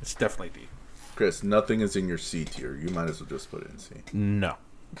 It's definitely D. Chris, nothing is in your C tier. You might as well just put it in C. No.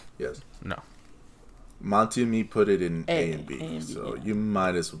 Yes. No. Monty and me put it in A and B, A and B, so yeah. you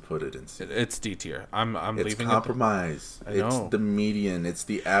might as well put it in C. It's D tier. I'm It's leaving compromise. I know. It's the median. It's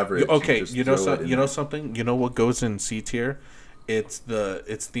the average. Okay, just you know throw it in there. something? You know what goes in C tier? It's the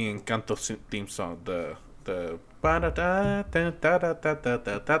Encanto theme song. The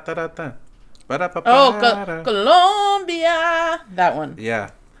Colombia, that one. Yeah,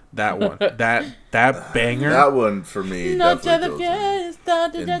 that one. that banger. That one for me Noche de definitely goes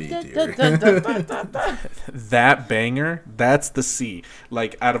fiesta, in B tier. That banger, that's the C.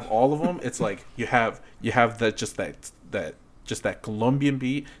 Like out of all of them, it's like you have that just that Colombian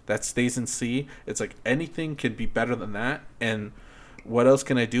beat that stays in C. It's like anything could be better than that, and What Else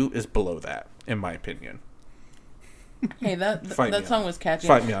Can I Do is below that, in my opinion. Hey, that song was catchy.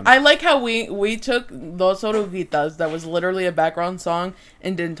 Fight me on I like how we took Dos Oruguitas, that was literally a background song,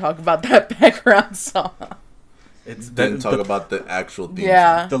 and didn't talk about that background song. Didn't talk about the actual theme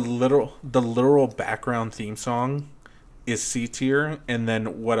Yeah. song. The literal background theme song is C tier, and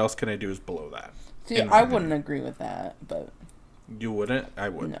then What Else Can I Do is below that. See, I wouldn't agree with that, but You wouldn't? I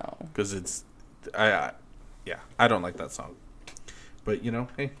would. No. Because it's... I don't like that song. But, you know,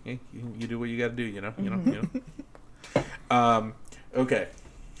 hey, you do what you gotta do, you know. Okay.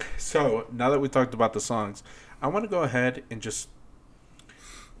 So, now that we talked about the songs, I want to go ahead and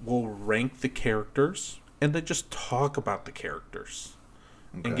we'll rank the characters, and then just talk about the characters.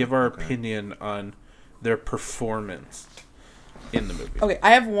 And give our opinion on their performance in the movie. okay,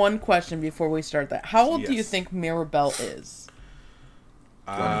 I have one question before we start that. How old do you Yes. think Mirabelle is?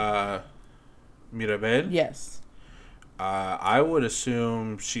 Mirabel? Yes. I would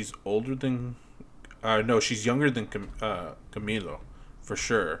assume she's older than... no, she's younger than Camilo, for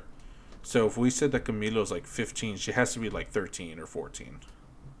sure. So if we said that Camilo's like 15, she has to be like 13 or 14.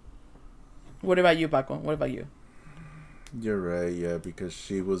 What about you, Paco? What about you? You're right, yeah, because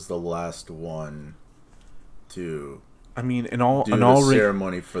she was the last one to I mean, in do the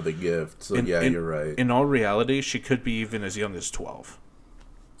ceremony for the gift. So you're right. In all reality, she could be even as young as 12.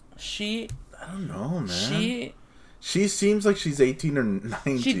 She... I don't know, man. She seems like she's 18 or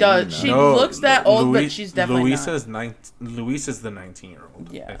 19. She does. now. She looks that old, but she's definitely not. Luis is the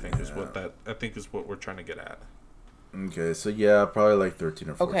 19-year-old. Yeah. I think is what we're trying to get at. Okay, so yeah, probably like 13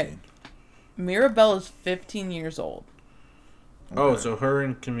 or 14. Okay. Mirabelle is 15 years old. Oh, Okay. so her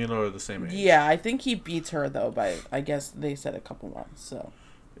and Camilo are the same age. Yeah, I think he beats her, though, by, I guess they said a couple months, so.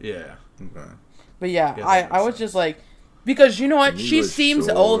 Yeah. Okay. But yeah, Yeah, that I makes was sense. just like, because you know what? He She was seems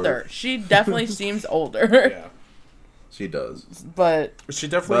short. older. She definitely seems older. Yeah. She does. But She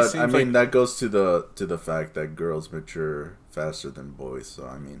definitely But seems I mean, like... that goes to the fact that girls mature faster than boys. So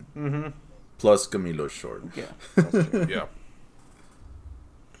I mean, Mm-hmm. plus Camilo's short. yeah. Yeah.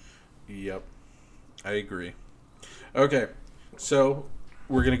 Yep. I agree. Okay. So,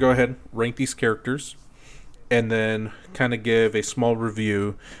 we're going to go ahead and rank these characters and then kind of give a small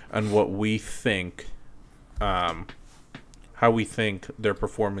review on what we think, how we think their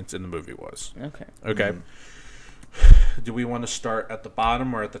performance in the movie was. Okay. Okay. Do we want to start at the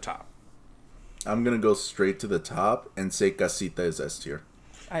bottom or at the top? I'm gonna go straight to the top and say Casita is S tier.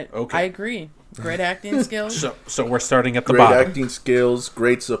 Okay. I agree. Great acting skills. So we're starting at the Great bottom. acting skills,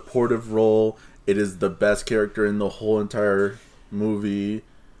 great supportive role. It is the best character in the whole entire movie.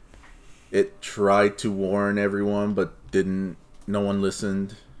 It tried to warn everyone, but didn't. No one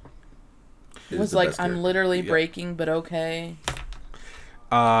listened. It was is the like, best I'm character. literally breaking, but okay.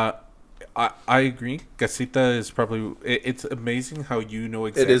 I agree. Casita is probably... It's amazing how you know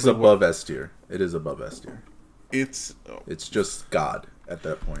exactly It is above S tier. It is above S tier. It's just God at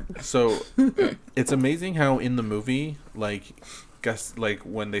that point. so... It's amazing how in the movie, like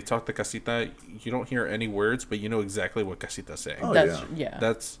when they talk to Casita, you don't hear any words, but you know exactly what Casita's saying. Oh, Yeah.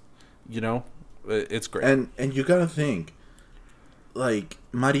 That's... it's great. And you gotta think, like,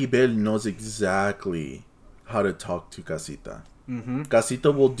 Maribel knows exactly how to talk to Casita. Mm-hmm.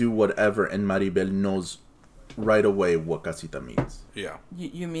 Casita will do whatever, and Maribel knows right away what Casita means. Yeah.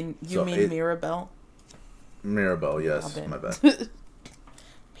 You mean Mirabelle? Mirabelle, yes, Robin. my bad.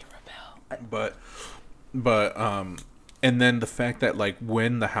 Mirabelle. But and then the fact that like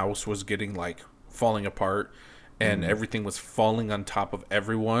when the house was getting like falling apart and everything was falling on top of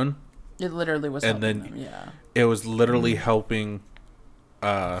everyone, It literally was And helping then- them, yeah. it was literally helping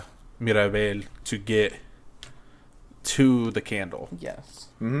Mirabel to get to the candle. Yes.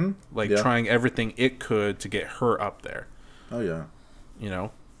 Mm-hmm. Like Yeah. trying everything it could to get her up there. Oh, yeah. You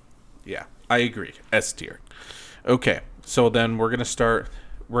know? Yeah, I agree. S tier. Okay, so then we're going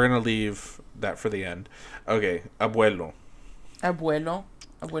to leave that for the end. Okay, Abuelo. Abuelo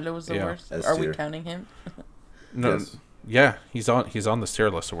was the Yeah. worst. S Are we tier. counting him? No, Yes. yeah, he's on the tier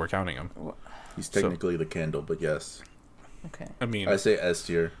list, so we're counting him. He's technically the candle, but yes. Okay. I mean, I say S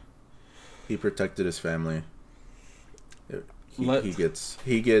tier. He protected his family.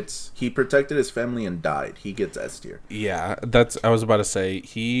 He protected his family and died. He gets S tier. yeah, I was about to say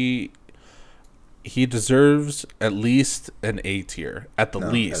he deserves at least an A tier at the No,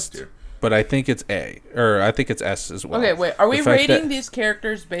 S least. tier. But I think it's A, or I think it's S as well. Okay, wait. Are we The fact rating that- these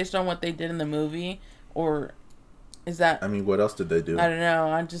characters based on what they did in the movie, or is that? I mean, what else did they do? I don't know.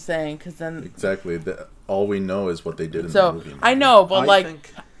 I'm just saying, because then. Exactly. All we know is what they did in the So movie. I know, but I like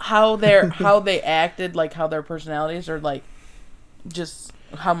think- how they acted, like how their personalities are like just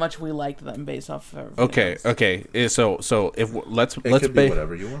how much we liked them based off of Okay. So if let's base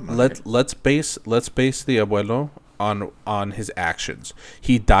whatever you want. let's base the abuelo on his actions.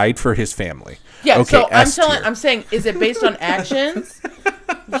 He died for his family. Yeah. Okay, so I'm saying, is it based on actions?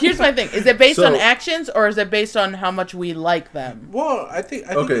 Here's my thing: is it based on actions, or is it based on how much we like them? Well, I think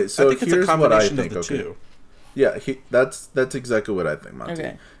it's a combination of the two. Yeah, that's exactly what I think, Monty.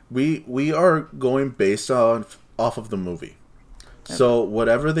 Okay. We are going based off of the movie. Okay. So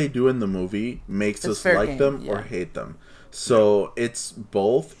whatever they do in the movie makes us like them or hate them. So it's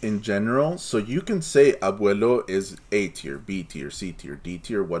both in general. So you can say Abuelo is A tier, B tier, C tier, D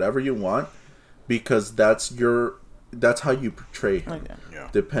tier, whatever you want, because that's how you portray him. Okay. Yeah.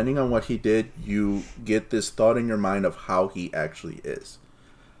 Depending on what he did, you get this thought in your mind of how he actually is.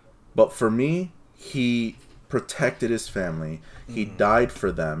 But for me, he protected his family. He died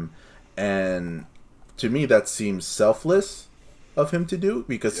for them. And to me, that seems selfless of him to do,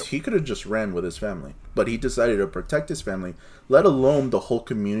 because he could have just ran with his family. But he decided to protect his family, let alone the whole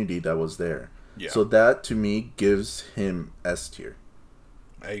community that was there. Yeah. So that, to me, gives him S tier.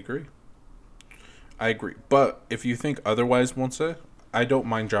 I agree. But if you think otherwise, Monse, I don't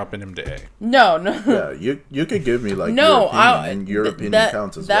mind dropping him to A. No. Yeah, you could give me like your opinion, and your opinion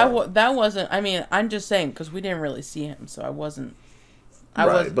counts as well. That wasn't. I mean, I'm just saying because we didn't really see him, so I wasn't.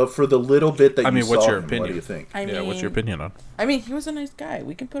 But for the little bit that you saw what's your him, opinion? what do you think? What's your opinion on? I mean, he was a nice guy.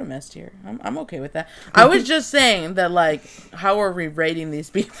 We can put him S tier. I'm okay with that. I was just saying that, like, how are we rating these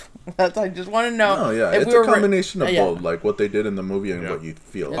people? I just want to know. No, yeah, it's a combination of both, like what they did in the movie and what you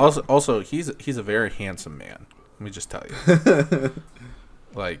feel. Also, he's a very handsome man. Let me just tell you.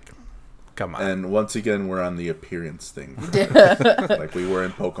 Like, come on. And once again, we're on the appearance thing, like we were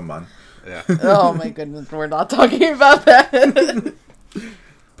in Pokemon. Yeah. Oh my goodness, we're not talking about that.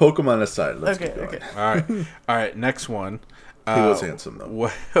 Pokemon aside, let's keep going. Okay. All right. Next one. He was handsome,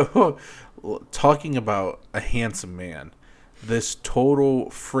 though. Talking about a handsome man, this total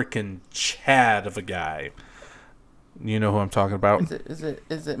freaking Chad of a guy. You know who I'm talking about? Is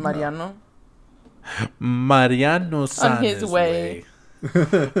it Mariano? No. Mariano's on his way.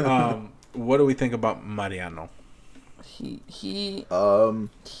 What do we think about Mariano? He can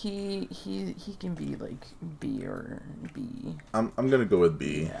be like B or B. I'm gonna go with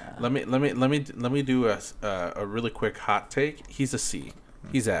B. Yeah. Let me do a really quick hot take. He's a C.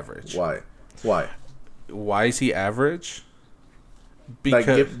 He's average. Why is he average? Because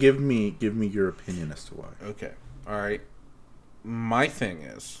like, give me your opinion as to why. Okay. All right. My thing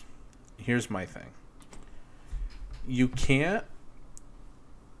is, here's my thing. You can't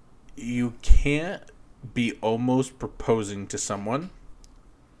be almost proposing to someone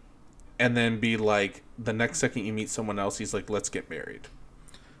and then be like, the next second you meet someone else, he's like, let's get married.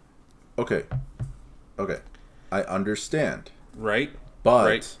 Okay. I understand. Right?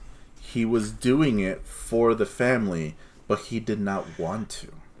 But he was doing it for the family, but he did not want to.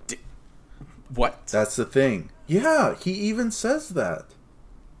 What? That's the thing. Yeah, he even says that.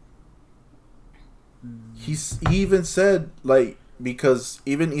 He even said, like, because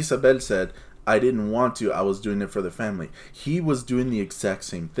even Isabel said, I didn't want to, I was doing it for the family. He was doing the exact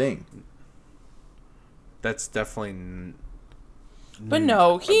same thing. That's definitely... But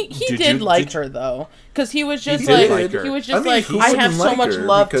no, he did like her, though. Because he was just like, I have so much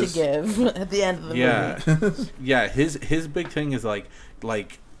love to give at the end of the movie. Yeah, his big thing is like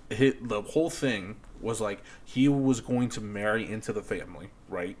the whole thing was like, he was going to marry into the family,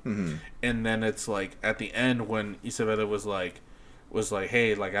 right? Mm-hmm. And then it's like, at the end, when Isabella was like,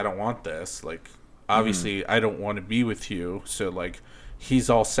 hey, like, I don't want this. Like, obviously, I don't want to be with you. So, like,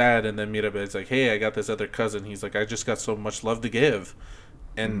 he's all sad. And then Mirabel's like, hey, I got this other cousin. He's like, I just got so much love to give.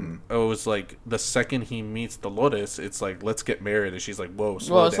 And it was like, the second he meets Dolores, it's like, let's get married. And she's like, whoa,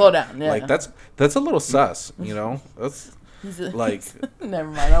 slow down. Yeah. Like, that's a little sus, you know? That's, like... Never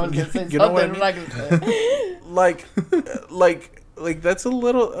mind. I was going to say something. Know what I mean? I'm not going to say. Like that's a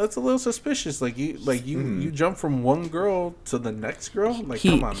little suspicious. Like you jump from one girl to the next girl. Like,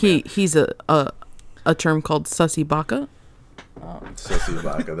 come on, man. He's a term called sussy baka. Sussy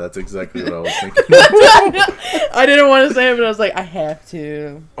baka. That's exactly what I was thinking. I didn't want to say it, but I was like, I have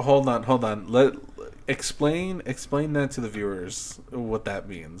to. Hold on. Explain that to the viewers what that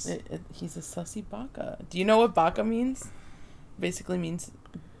means. He's a sussy baka. Do you know what baka means? Basically means.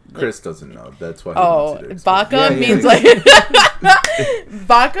 Chris doesn't know. That's why. Baka means like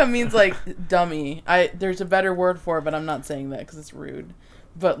Baka means like dummy. There's a better word for it, but I'm not saying that because it's rude.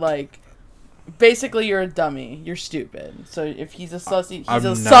 But like, basically, you're a dummy. You're stupid. So if he's a sussy,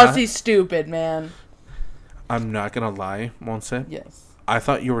 sussy stupid man. I'm not gonna lie, Monse. Yes. I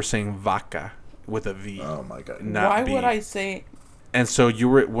thought you were saying vaca with a V. Oh my god. Why would I say? And so you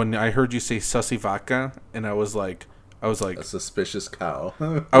were when I heard you say sussy vaca, and I was like, a suspicious cow.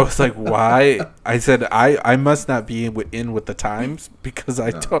 I was like, why? I said I must not be in with the times because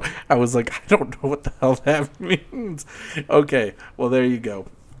I don't. I was like, I don't know what the hell that means. Okay, well there you go.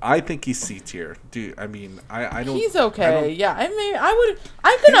 I think he's C tier. Dude, I mean, I don't. He's okay. Yeah, I mean,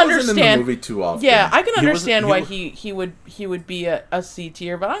 I can understand. In the movie too often. Yeah, I can understand why he would be a C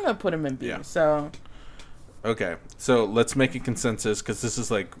tier, but I'm gonna put him in B. Yeah. So. Okay, so let's make a consensus because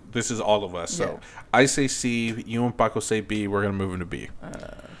this is all of us. So Yeah. I say C, you and Paco say B. We're gonna move him to B.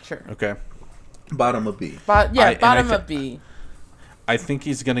 Sure. Okay. Bottom of B. Bottom of B. I think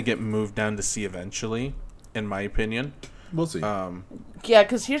he's gonna get moved down to C eventually, in my opinion. We'll see. Yeah,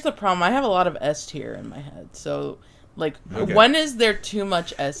 because here's the problem. I have a lot of S tier in my head. So, like, Okay. when is there too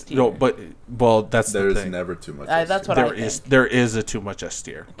much S tier? No, that's There's the thing. never too much. That's what There I think. there is a too much S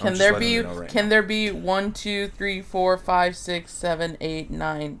tier. Can there be 1, 2, 3, 4, 5, 6, 7, 8,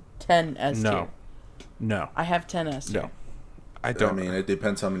 9, 10 S tier? No. I have 10 S tier. No. I don't. I mean, it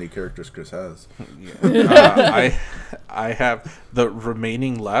depends how many characters Chris has. I have the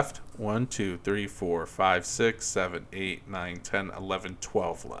remaining left 1, 2, 3, 4, 5, 6, 7, 8, 9, 10, 11,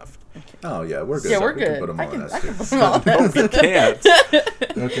 12 left. Oh yeah, we're good. Yeah, we're We good. can put them I all can in S put tier. them all in No, S we tier.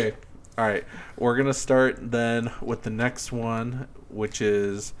 can't. Okay. All right. We're going to start then with the next one, which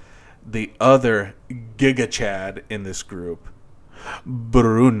is the other Giga Chad in this group,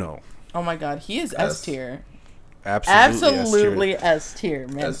 Bruno. Oh my god, he is S tier. Absolutely S tier,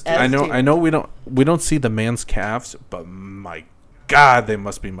 man. S tier. I know we don't see the man's calves, but my God, they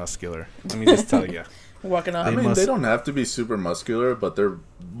must be muscular. Let me just tell you. Walking on. I mean, must- they don't have to be super muscular, but they're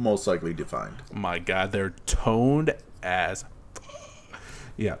most likely defined. My God, they're toned as.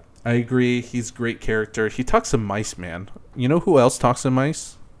 Yeah, I agree. He's a great character. He talks to mice, man. You know who else talks to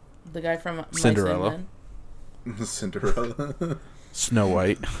mice? The guy from Cinderella. Cinderella. Snow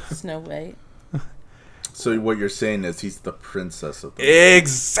White. Snow White. So what you're saying is he's the princess of the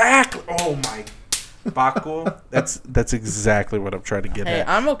Exactly. Oh my, Paco. That's exactly what I'm trying to get Hey, at.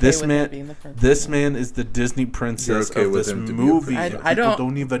 I'm okay this with man, him being the princess. This man is the Disney princess You're okay of with this him to be a movie. princess. and I people don't-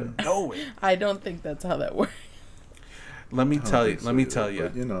 don't even know it. I don't think that's how that works. Let me tell you. think so Let me either, tell you.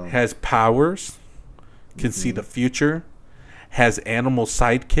 but, you know. Has powers. Can see the future. Has animal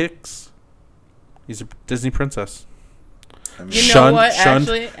sidekicks. He's a Disney princess. I mean, You know what?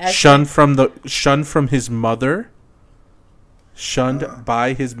 Actually, Shunned from his mother. Shunned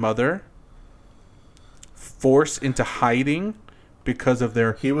by his mother. Forced into hiding because of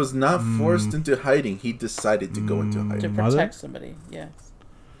their he was not forced into hiding. He decided to go into To hiding. Mother? protect somebody, yes.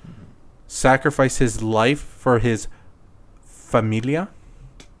 sacrifice his life for his familia.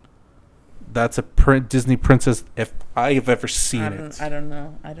 That's a Disney princess if I've ever seen it. I don't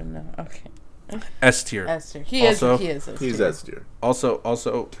know. Okay. S tier. S tier. He is S tier. He's S tier.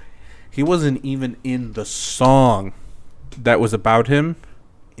 Also, he wasn't even in the song that was about him,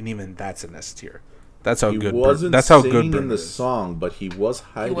 and even that's an S tier. That's how He good. wasn't That's how good singing in Bruno the is. song, but he was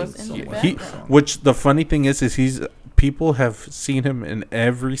hiding was in the somewhere. background. in the song. Which the funny thing is he's people have seen him in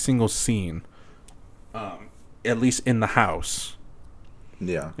every single scene, at least in the house.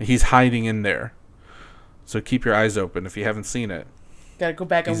 Yeah. He's hiding in there, so keep your eyes open if you haven't seen it. Gotta go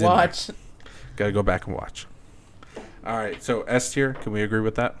back and He's in there. watch. Gotta go back and watch. All right, so S tier. Can we agree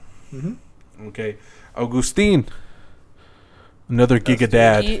with that? Mm-hmm. Okay, Augustine, another Giga tier.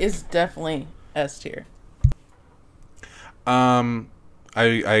 Dad. He is definitely S tier. I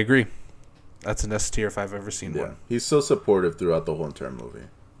agree. That's an S tier if I've ever seen Yeah. one. He's so supportive throughout the whole entire movie.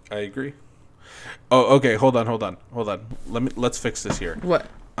 I agree. Oh, okay. Hold on. Let's fix this here. What?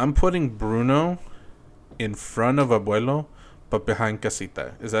 I'm putting Bruno in front of Abuelo, but behind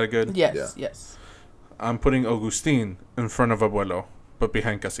Casita. Is that good? Yes. Yeah. Yes. I'm putting Augustine in front of Abuelo, but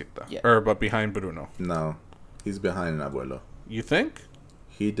behind Casita. Yeah. But behind Bruno. No. He's behind Abuelo. You think?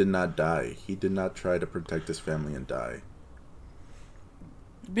 He did not die. He did not try to protect his family and die.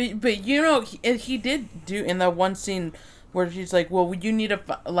 But you know he did do in that one scene where she's like, well, you need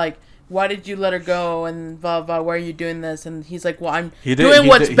like. Why did you let her go? And blah blah. Why are you doing this? And he's like, "Well, I'm doing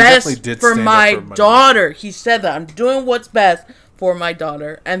what's best for my daughter." He said that I'm doing what's best for my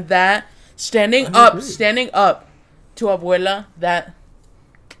daughter, and that standing up to Abuela.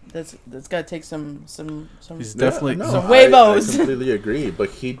 That's gotta take some. He's definitely Some huevos. I completely agree, but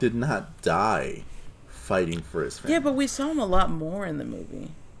he did not die fighting for his family. Yeah, but we saw him a lot more in the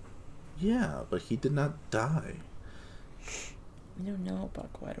movie. Yeah, but he did not die. I don't know,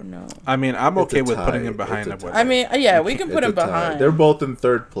 Paco. I don't know. I mean, I'm It's okay a with tie. putting him behind It's a Abuelo. tie. I mean, yeah, we can put It's him a tie. behind. They're both in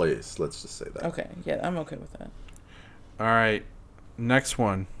third place. Let's just say that. Okay, yeah, I'm okay with that. All right, next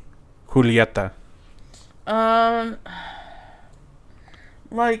one, Julieta.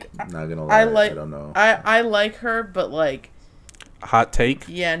 Like, Not gonna lie, I don't know. I like her, but like, Hot take.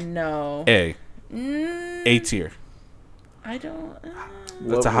 yeah, no. A. Mm, A tier. I don't.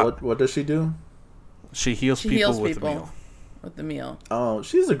 What does she do? She heals people with a meal. With the meal. Oh,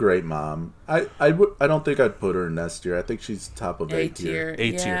 she's a great mom. I don't think I'd put her in S tier. I think she's top of A tier.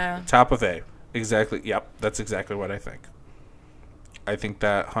 A tier. Yeah. Top of A. Exactly. Yep. That's exactly what I think. I think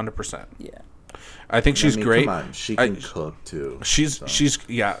that 100%. Yeah. I think she's great. Come on, she can cook too. She's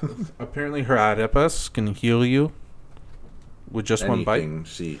yeah. Apparently her arepas can heal you with just one bite.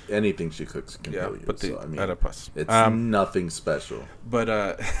 Anything she cooks can heal you. But the arepas. It's nothing special.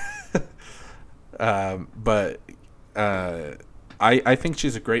 But I think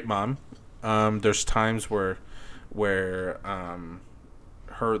she's a great mom. There's times where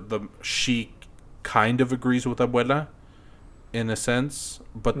she kind of agrees with abuela in a sense,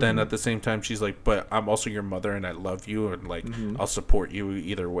 but then at the same time she's like, but I'm also your mother and I love you and like I'll support you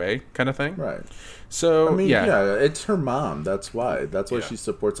either way kind of thing. Right. So I mean, yeah, it's her mom. That's why she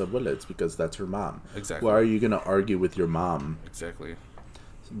supports abuela. It's because that's her mom. Exactly. Why are you gonna argue with your mom? Exactly.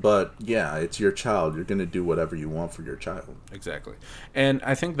 But yeah, it's your child. You're gonna do whatever you want for your child. Exactly. And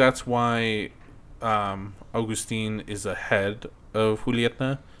I think that's why Agustin is ahead of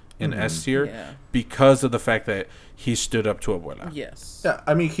Julieta in S tier because of the fact that he stood up to abuela. Yes. Yeah,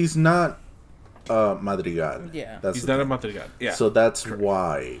 I mean, he's not Madrigal. Yeah. He's not a Madrigal. Yeah. So that's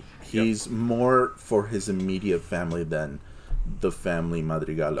why he's more for his immediate family than the family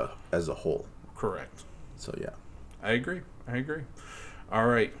Madrigal as a whole. Correct. So yeah. I agree. All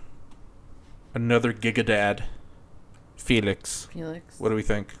right. Another Gigadad. Felix. What do we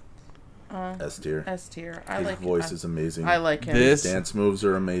think? S tier. S tier. His voice is amazing. I like him. His dance moves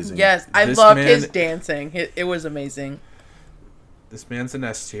are amazing. Yes, I loved his dancing. It was amazing. This man's an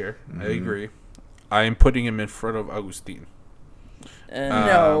S tier. I agree. I am putting him in front of Agustin.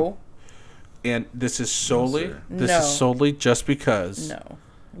 No. And this is solely just because. No.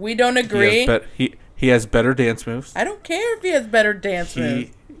 We don't agree. He has better dance moves. I don't care if he has better dance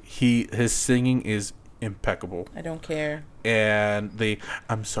moves. His singing is impeccable. I don't care. And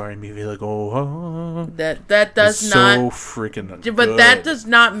I'm sorry, mi vida go. That does not so freaking but good. that does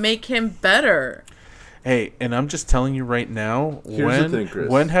not make him better. Hey, and I'm just telling you right now, Here's the thing, Chris.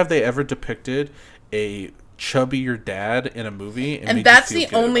 when have they ever depicted a chubbier dad in a movie? And that's the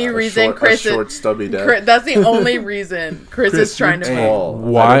only reason Chris is short, stubby dad. That's the only reason Chris is trying to tall.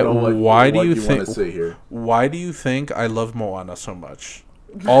 Why do you think? Why do you think I love Moana so much?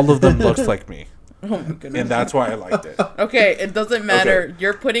 All of them looks like me. Oh my goodness. And that's why I liked it. Okay, it doesn't matter. Okay.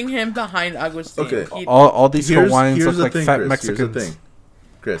 You're putting him behind Agustin. Okay. All these Hawaiians look like fat Mexicans. Here's the thing.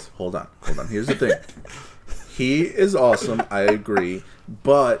 Chris, hold on. Here's the thing. He is awesome, I agree,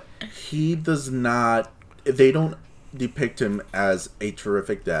 but he does not... They don't depict him as a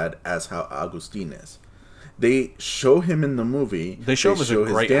terrific dad as how Agustin is. They show him in the movie. They show him as a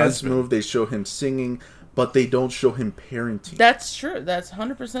great dance husband. move. They show him singing, but they don't show him parenting. That's true. That's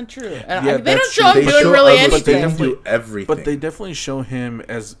 100% true. And yeah, they don't show him doing really anything. But they do everything. But they definitely show him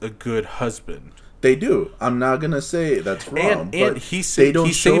as a good husband. They do. I'm not gonna say that's wrong. And he saved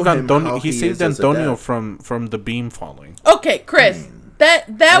Antonio from the beam falling. Okay, Chris. That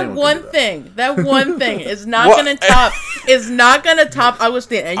one thing is not gonna top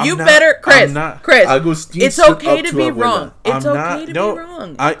Agustin. And Chris, Agustin, it's okay to be wrong. It's okay to be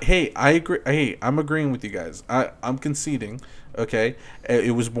wrong. I agree. Hey, I'm agreeing with you guys. I'm conceding. Okay,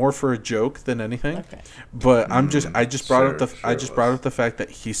 it was more for a joke than anything. Okay, but I just brought up the fact that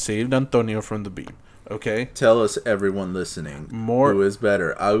he saved Antonio from the beam. Okay, tell us, everyone listening, who is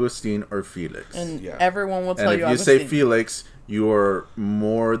better, Agustin or Felix? And everyone will tell you. And if you say Felix, you are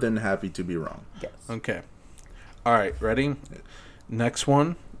more than happy to be wrong. Yes. Okay. All right. Ready? Next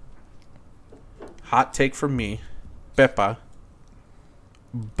one. Hot take from me. Pepa.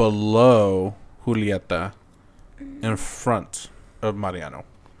 Below Julieta. In front of Mariano.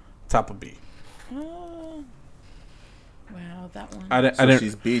 Top of B. Wow, that one. So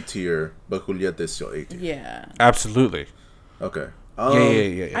she's B tier, but Julieta is still A tier. Yeah. Absolutely. Okay.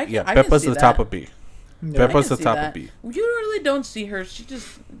 Yeah. Pepa's the top of B. Yeah, Pepa's the top of B. You really don't see her. She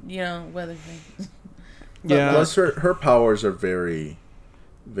just, weather things. Yeah. Plus, her powers are very,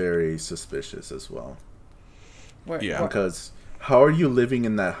 very suspicious as well. Because how are you living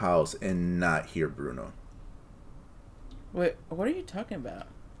in that house and not hear Bruno? Wait, what are you talking about?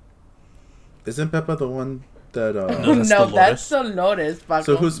 Isn't Pepa the one that... that's Dolores.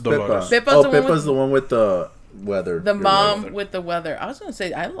 So who's Pepa? Pepa's the one with the weather. The mom with the weather. I was going to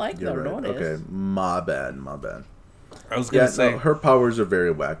say, I like Dolores. Right. Okay, my bad. I was going to say... her powers are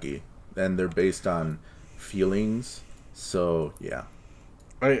very wacky, and they're based on feelings, so, yeah.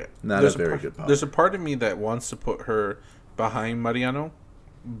 Not a very good power. There's a part of me that wants to put her behind Mariano,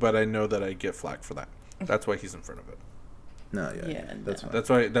 but I know that I get flack for that. That's why he's in front of it. No, yeah, that's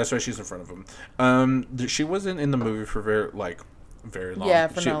fine. That's why she's in front of him. She wasn't in the movie for very long. Yeah,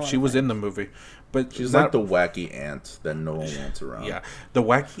 she was in the movie, but she's like the wacky aunt that no one wants around. Yeah, the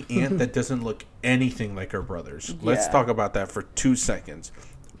wacky aunt that doesn't look anything like her brothers. Let's talk about that for 2 seconds.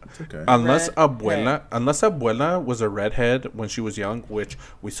 It's okay. Unless Abuela was a redhead when she was young, which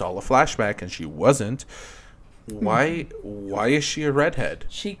we saw a flashback and she wasn't. Why is she a redhead?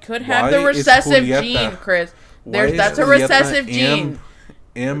 She could have the recessive gene, Chris. That's a recessive gene.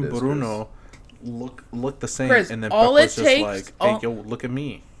 And Bruno look the same, Chris, and then all Peppa's it just takes, like, hey, yo, look at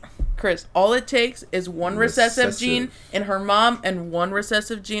me. Chris, all it takes is one recessive gene in her mom and one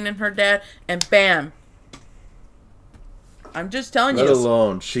recessive gene in her dad, and bam. I'm just telling you. Let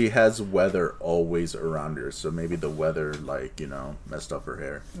alone, she has weather always around her, so maybe the weather, messed up her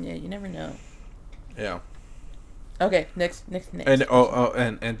hair. Yeah, you never know. Yeah. Okay, next.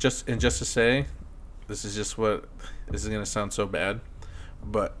 And just to say, this is gonna sound so bad,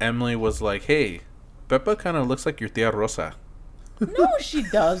 but Emily was like, "Hey, Peppa kind of looks like your tia Rosa." No, she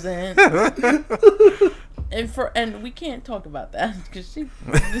doesn't. and we can't talk about that because she.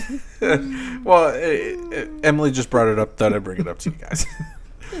 Well, Emily just brought it up. Thought I'd bring it up to you guys.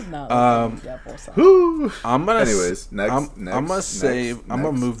 She's not. I'm gonna. Anyways, I'm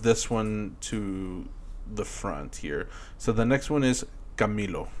gonna move this one to the front here. So the next one is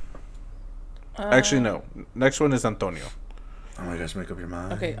Camilo. Actually, no. Next one is Antonio. Oh my gosh, make up your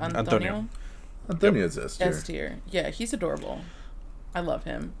mind. Okay, Antonio. Antonio's S tier. S tier. Yeah, he's adorable. I love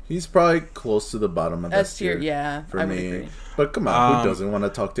him. He's probably close to the bottom of S tier. Yeah, for me. Would agree. But come on, who doesn't want to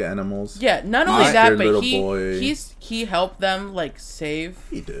talk to animals? Yeah, not only that, but he helped them save.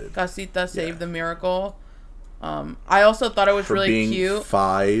 He did. Casita saved the miracle. I also thought it was for really being cute.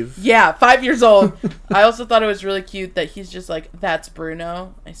 5. Yeah, 5 years old. I also thought it was really cute that he's just like, that's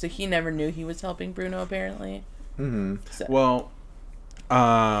Bruno. So he never knew he was helping Bruno, apparently. Mm-hmm. So. Well,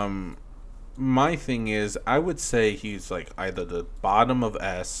 my thing is, I would say he's like either the bottom of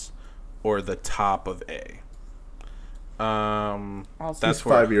S or the top of A. He's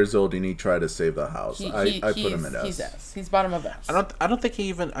 5 years old and he tried to save the house. I put him in S. He's S. He's bottom of S. I don't think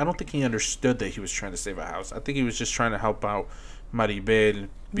he understood that he was trying to save a house. I think he was just trying to help out Maribel.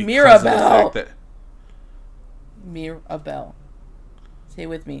 Mirabel. Mirabel. Say it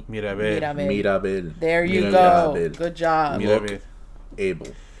with me. Mirabel. There you go. Good job. Mirabel. Abel.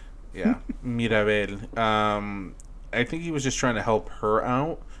 Yeah, Mirabel. I think he was just trying to help her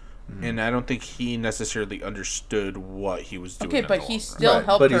out. And I don't think he necessarily understood what he was doing. Okay, but he still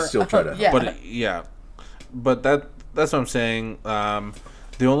helped her. But he still tried to help. But that's what I'm saying. The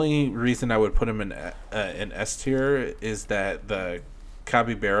only reason I would put him in S tier is that the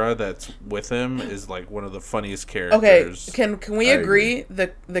capybara that's with him is like one of the funniest characters. Okay, can we agree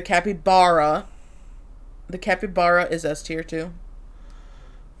the capybara is S tier too?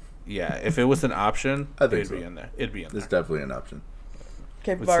 Yeah, if it was an option, it'd be in there. It'd be in there. It's definitely an option.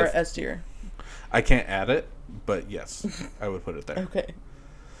 Capybara S tier. I can't add it, but yes, I would put it there. Okay.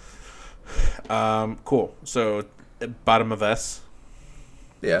 Cool. So, bottom of S.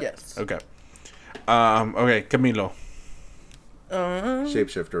 Yeah. Yes. Okay. Okay, Camilo.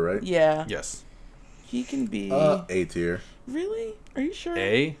 Shapeshifter, right? Yeah. Yes. He can be A tier. Really? Are you sure?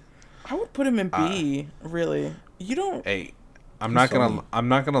 A. I would put him in B. Really? You don't. A. I'm not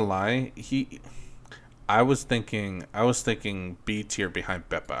gonna lie. I was thinking B tier behind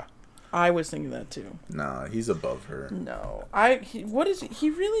Peppa. I was thinking that too. Nah, he's above her. No, he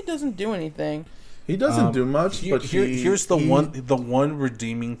really doesn't do anything. He doesn't do much, but here's the one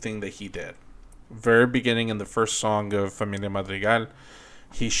redeeming thing that he did. Very beginning in the first song of Familia Madrigal,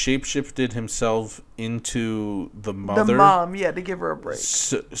 he shapeshifted himself into the mother. The mom, yeah, to give her a break.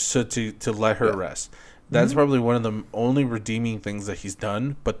 So to let her rest. That's probably one of the only redeeming things that he's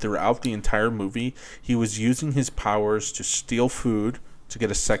done. But throughout the entire movie, he was using his powers to steal food, to get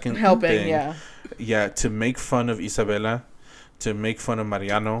a second thing. Yeah, to make fun of Isabela, to make fun of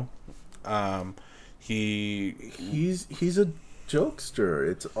Mariano. He's a jokester.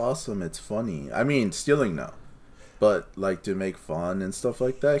 It's awesome. It's funny. I mean, stealing no, but to make fun and stuff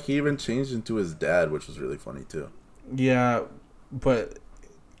like that. He even changed into his dad, which was really funny too. Yeah, but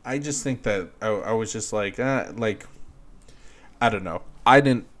I just think that I was just like I don't know. I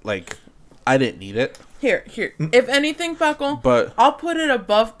didn't need it. Here. If anything, Paco, but I'll put it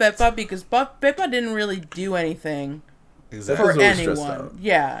above Peppa because Peppa didn't really do anything for anyone.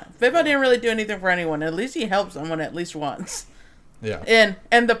 Yeah, Peppa didn't really do anything for anyone. At least he helped someone at least once. Yeah.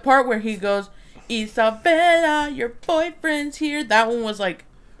 And the part where he goes, Isabella, your boyfriend's here. That one was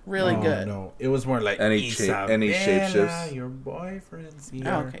really good. No, it was more like any shapeshifts. Your boyfriend's here.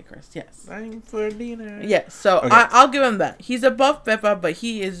 Oh, okay, Chris. Yes. I'm for dinner. Yeah. So Okay. I'll give him that. He's above Peppa, but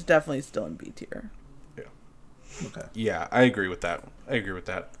he is definitely still in B tier. Yeah. Okay. Yeah, I agree with that.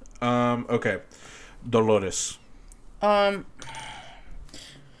 Okay. Dolores.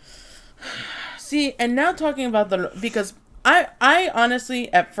 See, and now talking about because I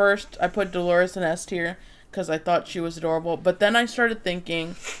honestly at first I put Dolores in S tier because I thought she was adorable, but then I started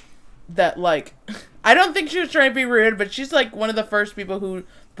thinking that like I don't think she was trying to be rude, but she's like one of the first people who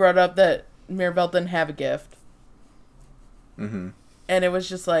brought up that Mirabelle didn't have a gift. Mm-hmm. And it was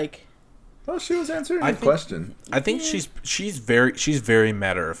just like, well, she was answering a question. I think she's very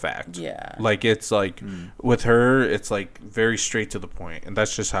matter of fact. Yeah. Like it's like with her, it's like very straight to the point, and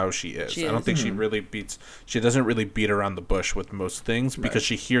that's just how she is. I don't think she doesn't really beat around the bush with most things because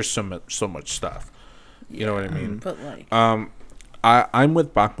she hears so much stuff. You know what I mean? But like, I'm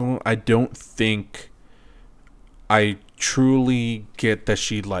with Baku. I don't think I truly get that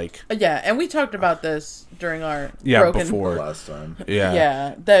she like. Yeah, and we talked about this during our before last time.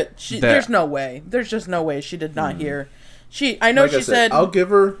 Yeah, there's no way. There's just no way she did not hear. I know like she said I'll give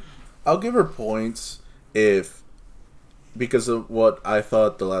her points because of what I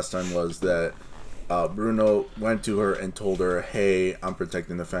thought the last time was that Bruno went to her and told her, "Hey, I'm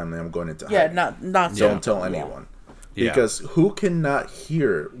protecting the family. I'm going into hiding. not don't tell anyone." Because who cannot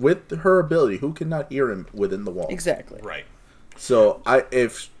hear with her ability? Who cannot hear him within the wall? Exactly. Right. So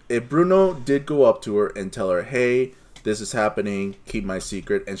if Bruno did go up to her and tell her, "Hey, this is happening. Keep my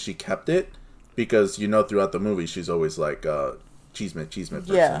secret," and she kept it, because throughout the movie she's always like cheeseman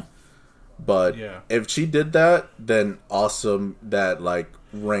person. Yeah. But if she did that, then awesome. That like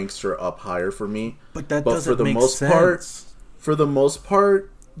ranks her up higher for me. But doesn't make sense. For the most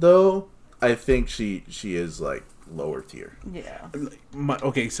part, though, I think she is like lower tier. Yeah.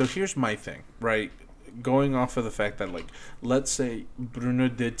 Okay, so here's my thing, right? Going off of the fact that, like, let's say Bruno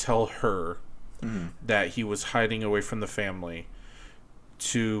did tell her that he was hiding away from the family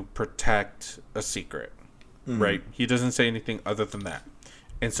to protect a secret, right? He doesn't say anything other than that.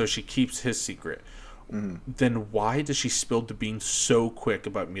 And so she keeps his secret. Then why does she spill the beans so quick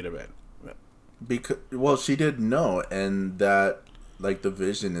about Mirabel? Because, she didn't know, and that... like, the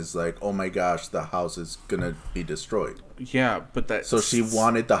vision is like, oh my gosh, the house is gonna be destroyed. Yeah, but that... So she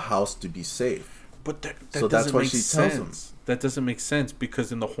wanted the house to be safe. But that so that's why she tells him. That doesn't make sense,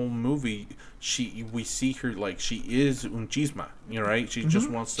 because in the whole movie, we see her, like, she is un chisma, right? She just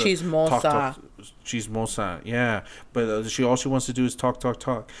wants to Chismosa. Chismosa, yeah. But she all she wants to do is talk.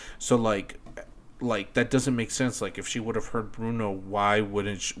 So, like, that doesn't make sense. Like, if she would have heard Bruno, why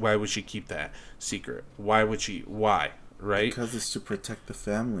would she keep that secret? Why? Right? Because it's to protect the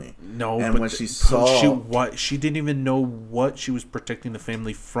family. No, and but when she saw... she didn't even know what she was protecting the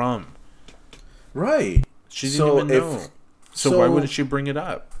family from. Right. She didn't even know. So why wouldn't she bring it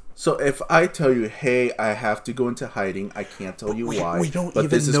up? So if I tell you, hey, I have to go into hiding, I can't tell you why. We don't but even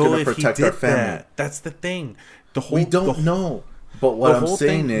this is know going to if protect he did our family. That. That's the thing. We don't know. But what I'm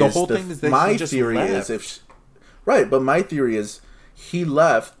saying is, the whole thing is that my he just theory left. is right. But my theory is, he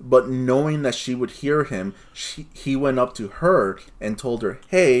left, but knowing that she would hear him, he went up to her and told her,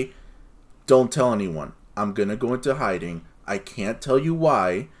 hey, don't tell anyone. I'm going to go into hiding. I can't tell you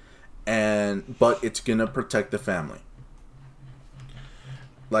why, but it's going to protect the family.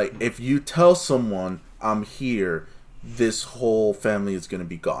 Like, if you tell someone I'm here, this whole family is going to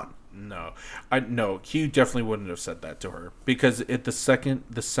be gone. No, he definitely wouldn't have said that to her, because the second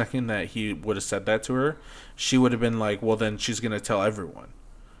that he would have said that to her, she would have been like, well, then she's gonna tell everyone,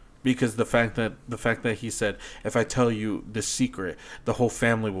 because the fact that he said, if I tell you the secret, the whole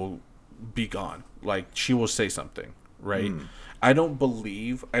family will be gone. Like, she will say something, right? I don't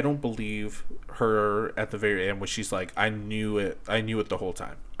believe her at the very end when she's like, I knew it the whole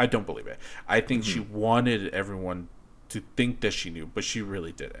time. I don't believe it. I think she wanted everyone to think that she knew, but she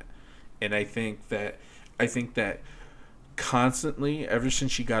really didn't. And I think that constantly, ever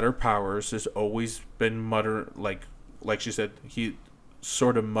since she got her powers, has always been like she said, he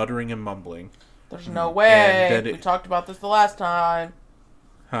sort of muttering and mumbling. There's no way. We talked about this the last time.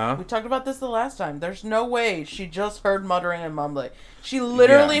 Huh? We talked about this the last time. There's no way she just heard muttering and mumbling. She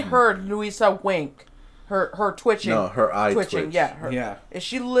literally heard Luisa wink. Her twitching. No, her eye twitching. Twitch. Yeah.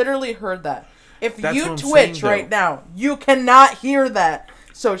 She literally heard that. If That's you what I'm twitch saying, right now, you cannot hear that.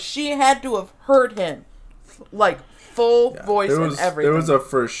 So she had to have heard him, like, full voice and everything. There was a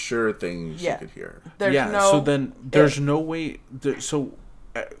for sure thing she could hear. So then there's no way.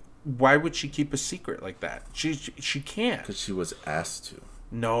 Why would she keep a secret like that? She can't. Because she was asked to.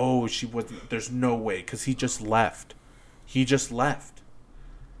 No, she wasn't. There's no way, because he just left.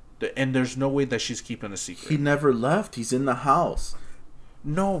 And there's no way that she's keeping a secret. He never left. He's in the house.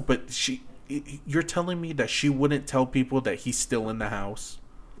 No, but you're telling me that she wouldn't tell people that he's still in the house?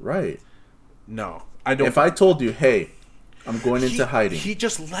 Right. No, I don't. If I told you, hey, I'm going into hiding. He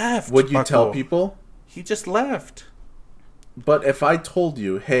just left. Would you Paco. tell people? He just left. But if I told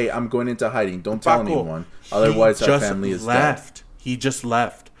you, hey, I'm going into hiding, don't tell Paco, anyone. Otherwise, our family is left. dead. He just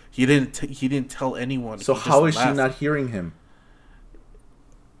left. He didn't tell anyone. So how is she not hearing him?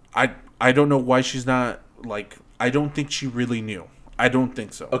 I don't know why she's not, like, I don't think she really knew. I don't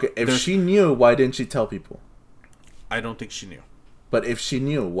think so. Okay, if she knew, why didn't she tell people? I don't think she knew. But if she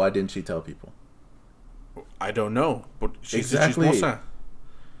knew, why didn't she tell people? I don't know. But exactly. She's moza.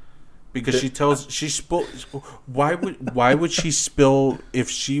 Because why would she spill if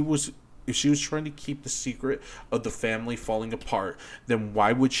she was trying to keep the secret of the family falling apart, then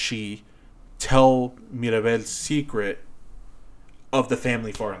why would she tell Mirabel's secret of the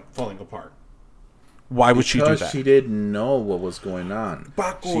family falling apart? Why would she do that? Because she didn't know what was going on.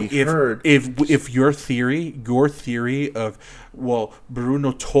 Paco, if your theory of, well,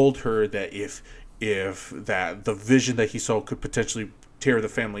 Bruno told her that if that the vision that he saw could potentially tear the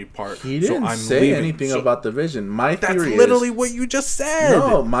family apart. He didn't say anything about the vision. My theory is... That's literally what you just said.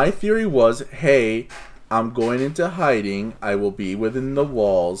 No, my theory was, hey, I'm going into hiding. I will be within the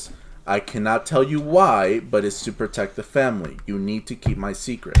walls. I cannot tell you why, but it's to protect the family. You need to keep my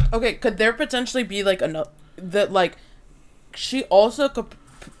secret. Okay, could there potentially be like she also could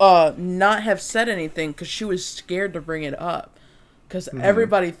not have said anything because she was scared to bring it up because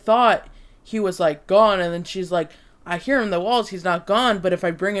everybody thought he was like gone, and then she's like, I hear him in the walls, he's not gone, but if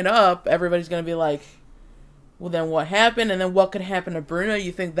I bring it up, everybody's gonna be like, well, then what happened? And then what could happen to Bruno?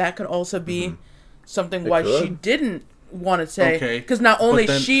 You think that could also be something why she didn't want to say? Because not only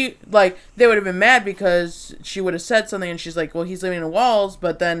she, like, they would have been mad because she would have said something and she's like, well, he's living in the walls,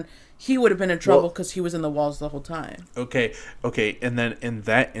 but then he would have been in trouble because he was in the walls the whole time. Okay, and then in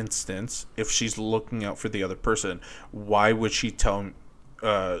that instance, if she's looking out for the other person, why would she tell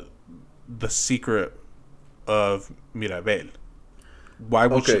the secret of Mirabel? Why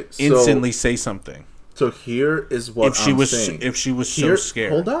would she instantly say something? So here is what I'm saying. If she was so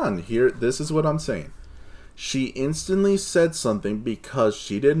scared. Hold on. This is what I'm saying. She instantly said something because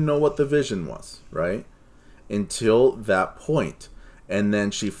she didn't know what the vision was, right? Until that point. And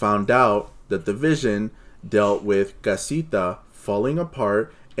then she found out that the vision dealt with Casita falling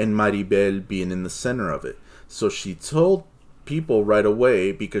apart and Maribel being in the center of it. So she told people right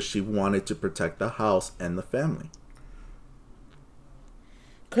away because she wanted to protect the house and the family.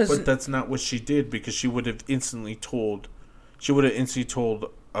 But that's not what she did, because she would have instantly told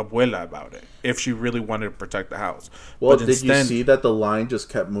Abuela about it if she really wanted to protect the house. Well, but did you see that the line just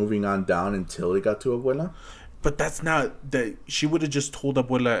kept moving on down until it got to Abuela? But that's not that. She would have just told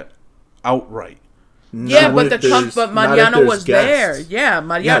Abuela outright. Yeah, but Mariano was there. Yeah,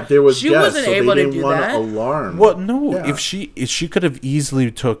 Mariano. Yeah, there was she guests, wasn't so able they to didn't do want that. Alarm. Well, no. Yeah. If she could have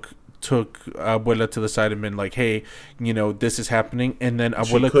easily took Abuela to the side and been like, "Hey, this is happening," and then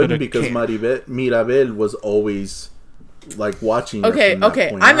Abuela couldn't because Mirabel was always like watching. Okay.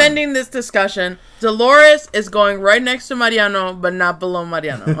 I'm ending this discussion. Dolores is going right next to Mariano, but not below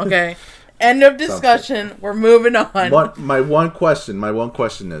Mariano. Okay. End of discussion. We're moving on. My one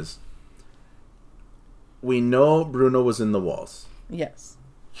question is, we know Bruno was in the walls. Yes.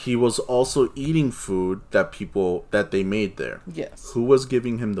 He was also eating food that they made there. Yes. Who was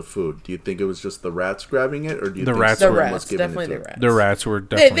giving him the food? Do you think it was just the rats grabbing it, or do you think rats someone was giving definitely it to the rats. The rats were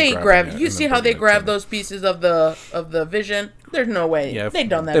definitely grabbed. You see how they grabbed those pieces of the vision? There's no way. Yeah, they've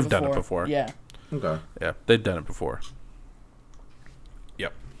done it before. Yeah. Okay. Yeah, they've done it before.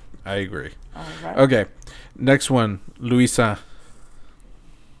 Yep, I agree. All right. Okay, next one, Luisa.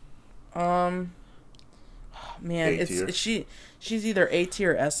 Man, she's either A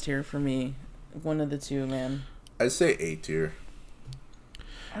tier or S tier for me. One of the two, man. I say A tier.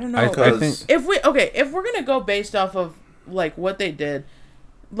 I don't know. I think if we're gonna go based off of like what they did,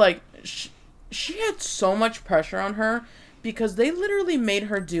 like she had so much pressure on her because they literally made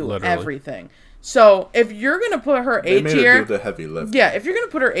her do everything. So if you're gonna put her A tier, they made her do the heavy lift. Yeah, if you're gonna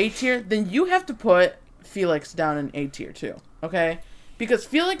put her A tier, then you have to put Felix down in A tier too. Okay. Because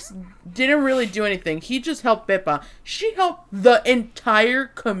Felix didn't really do anything. He just helped Pepa. She helped the entire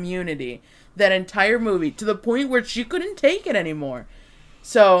community. That entire movie. To the point where she couldn't take it anymore.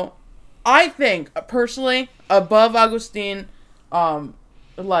 So, I think, personally, above Agustin,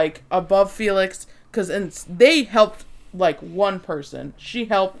 above Felix. Because they helped, one person. She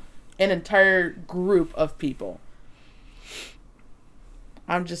helped an entire group of people.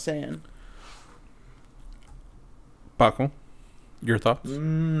 I'm just saying. Paco? Your thoughts?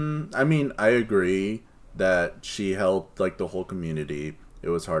 I mean, I agree that she helped like the whole community. It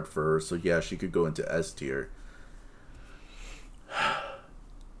was hard for her, so yeah, she could go into S tier.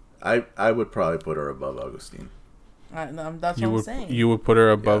 I would probably put her above Augustine. That's what I'm saying. You would put her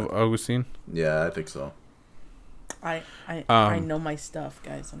above Augustine? Yeah, I think so. I know my stuff,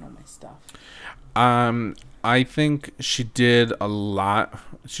 guys. I know my stuff. I think she did a lot.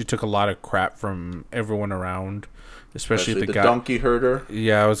 She took a lot of crap from everyone around, especially the guy, donkey herder.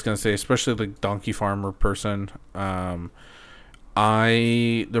 Yeah, I was gonna say, especially the donkey farmer person. The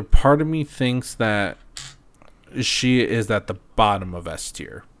part of me thinks that she is at the bottom of S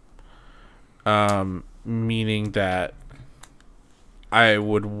tier. Meaning that I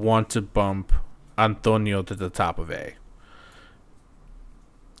would want to bump Antonio to the top of A.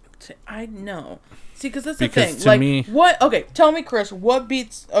 I know. See, because that's the thing. To like, me, what? Okay, tell me, Chris. What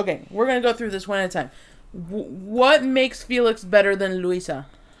beats? Okay, we're gonna go through this one at a time. What makes Felix better than Luisa?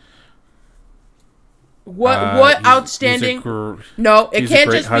 What outstanding? No, it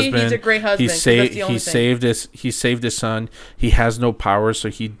can't just be he's a great husband. He saved his son. He has no power, so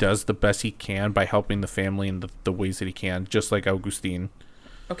he does the best he can by helping the family in the ways that he can, just like Augustine.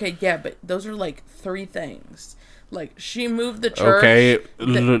 Okay, yeah, but those are like three things. Like, she moved the church. Okay,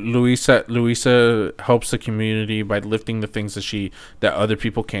 Luisa helps the community by lifting the things that other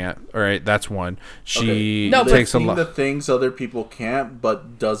people can't. All right, that's one. She takes a lot the things other people can't,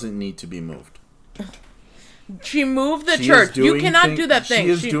 but doesn't need to be moved. She moved the church. You cannot do that thing.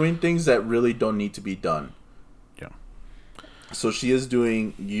 She is doing things that really don't need to be done. Yeah. So she is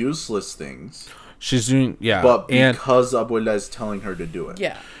doing useless things. She's doing, yeah. But because Abuela is telling her to do it.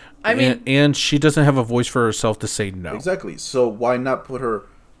 Yeah. I mean... And she doesn't have a voice for herself to say no. Exactly. So why not put her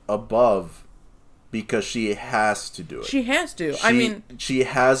above? Because she has to do it. She has to. She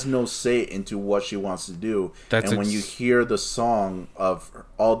has no say into what she wants to do. And when you hear the song of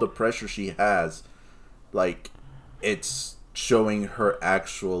all the pressure she has... Like, it's showing her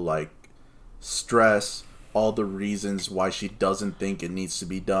actual, like, stress, all the reasons why she doesn't think it needs to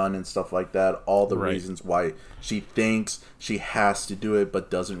be done and stuff like that. All the reasons why she thinks she has to do it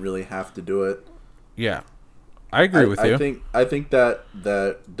but doesn't really have to do it. Yeah. I agree with you. I think that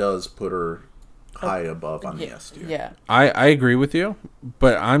does put her high above on the S tier. Yeah. I agree with you,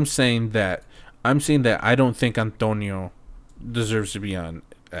 but I'm saying that I don't think Antonio deserves to be on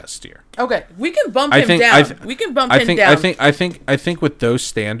S tier. Okay, we can bump him down. We can bump him down. I think with those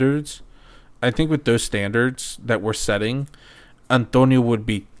standards, that we're setting, Antonio would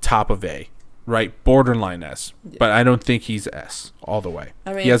be top of A, right? Borderline S. Yeah. But I don't think he's S all the way.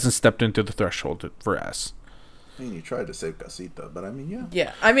 I mean, he hasn't stepped into the threshold for S. I mean, he tried to save Casita, but I mean, yeah.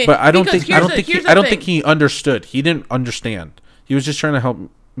 Yeah, I mean, but I don't think he understood. He didn't understand. He was just trying to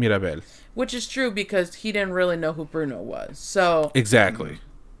help Mirabel. Which is true because he didn't really know who Bruno was. So exactly.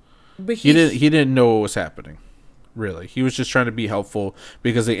 But he didn't know what was happening, really. He was just trying to be helpful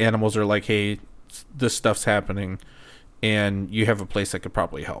because the animals are like, hey, this stuff's happening, and you have a place that could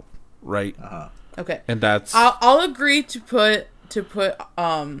probably help, right? Okay. And that's I'll agree to put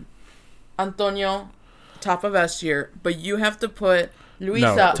Antonio top of S tier, but you have to put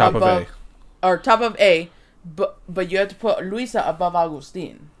Luisa top above of A. Or top of A, but you have to put Luisa above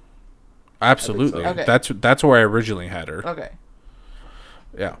Agustin. Absolutely. So. Okay. That's where I originally had her. Okay.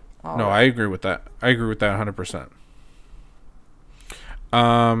 Yeah. All right. I agree with that. 100%.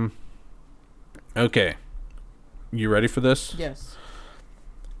 Okay. You ready for this? Yes.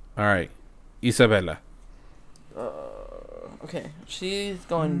 All right. Isabella. Okay. She's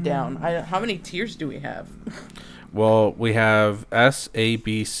going down. How many tiers do we have? Well, we have S, A,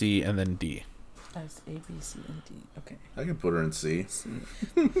 B, C, and then D. S, A, B, C, and D. Okay. I can put her in C.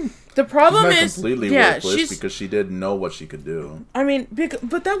 The problem is, she's not completely worthless because she didn't know what she could do. I mean,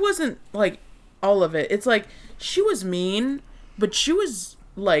 but that wasn't like all of it. It's like she was mean, but she was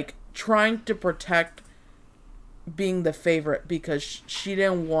like trying to protect being the favorite because she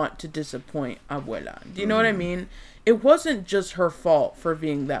didn't want to disappoint Abuela. Do you know what I mean? It wasn't just her fault for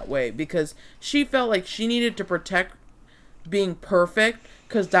being that way because she felt like she needed to protect being perfect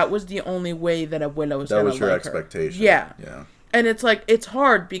because that was the only way that Abuela was going to like her. That was her expectation. Yeah. Yeah. And it's like, it's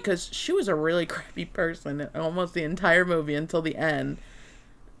hard because she was a really crappy person almost the entire movie until the end.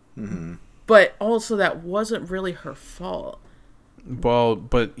 Mm-hmm. But also that wasn't really her fault. Well,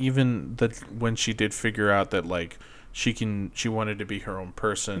 but even when she did figure out that like she wanted to be her own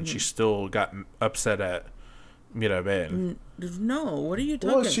person, she still got upset at Mirabel. No, what are you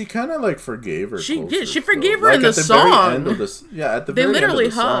talking? Well, she kind of like forgave her. She did. She forgave her in the song. At the very end of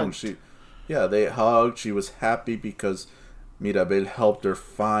the song, they hugged. She was happy because Mirabel helped her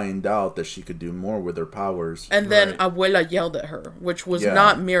find out that she could do more with her powers. And then Abuela yelled at her, which was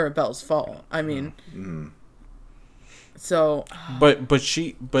not Mirabel's fault. I mean, so. But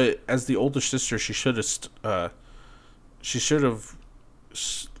as the older sister, she should have.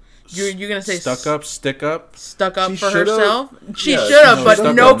 You're gonna say stuck up for herself. She should have,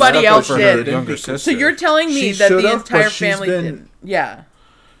 but nobody else did. Younger sister. So you're telling me that the entire family did? Yeah.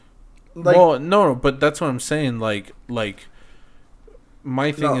 Like, well, no, but that's what I'm saying. Like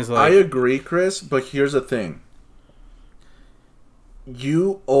my thing is like, I agree, Chris. But here's the thing: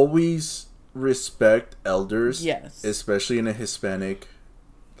 you always respect elders, yes, especially in a Hispanic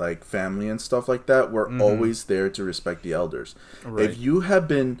like family and stuff like that. We're always there to respect the elders. Right. If you have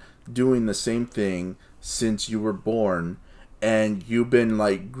been doing the same thing since you were born, and you've been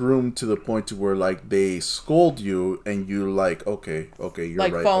like groomed to the point to where like they scold you, and you like okay, you're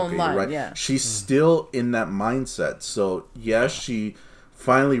like right, fall okay, in line, you're right. Yeah. She's still in that mindset. So yes, she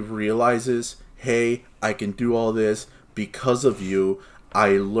finally realizes, hey, I can do all this because of you.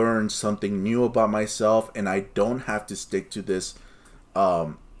 I learned something new about myself, and I don't have to stick to this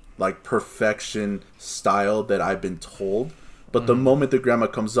like perfection style that I've been told. But the moment the grandma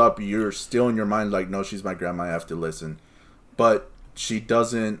comes up, you're still in your mind like, no, she's my grandma, I have to listen. But she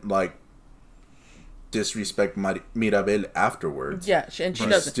doesn't like disrespect Mirabel afterwards. Yeah, and she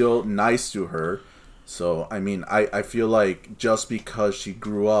doesn't. Still nice to her. So I mean, I feel like just because she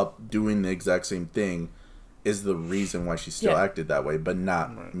grew up doing the exact same thing is the reason why she still acted that way, but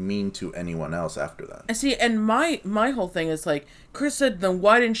not mean to anyone else after that. And see, and my whole thing is like, Chris said, then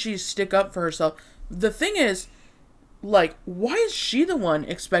why didn't she stick up for herself? The thing is, like, why is she the one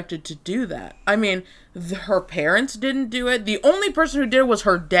expected to do that? I mean, her parents didn't do it. The only person who did it was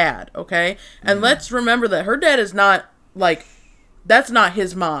her dad, okay? And let's remember that her dad is not, like, that's not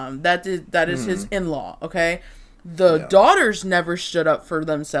his mom. That is his in-law, okay? The daughters never stood up for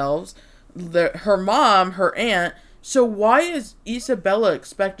themselves. Her mom, her aunt. So why is Isabella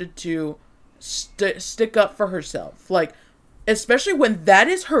expected to stick up for herself? Like, especially when that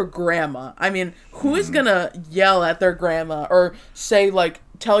is her grandma. I mean, who is gonna yell at their grandma or say, like,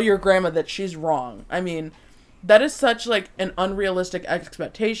 tell your grandma that she's wrong? I mean, that is such, like, an unrealistic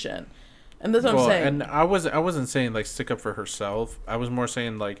expectation. And that's what I'm saying. And I wasn't saying, like, stick up for herself. I was more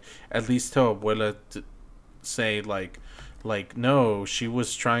saying, like, at least tell Abuela to say, like, no, she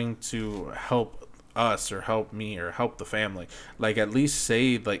was trying to help us or help me or help the family. Like, at least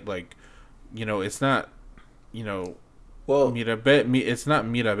say, like, you know, it's not, you know, well, it's not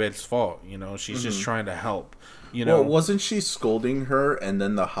Mirabel's fault, you know. She's just trying to help, you know. Well, wasn't she scolding her and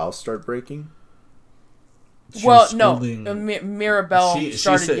then the house started breaking? Mirabel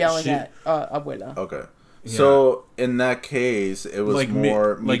started yelling at Abuela. Okay. Yeah. So, in that case, it was like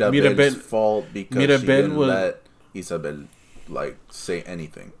more Mirabel's fault because she didn't let Isabel, like, say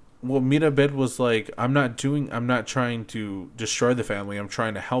anything. Well, Mirabel was like, I'm not trying to destroy the family. I'm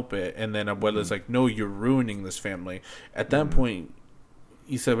trying to help it. And then Abuela's like, no, you're ruining this family. At that point,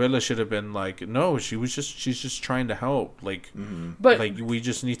 Isabella should have been like, no, she's just trying to help. Like, but like, we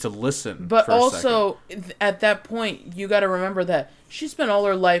just need to listen. But also, at that point, you got to remember that she spent all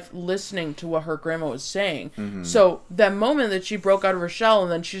her life listening to what her grandma was saying. So that moment that she broke out of her shell,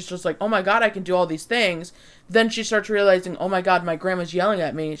 and then she's just like, oh my God, I can do all these things. Then she starts realizing, oh my God, my grandma's yelling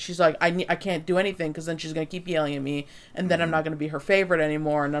at me. She's like, I can't do anything because then she's going to keep yelling at me. And then I'm not going to be her favorite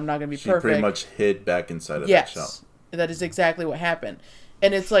anymore. And I'm not going to be perfect. She pretty much hid back inside of that shell. Yes, that is exactly what happened.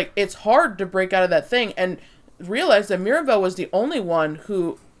 And it's like, it's hard to break out of that thing and realize that Mirabel was the only one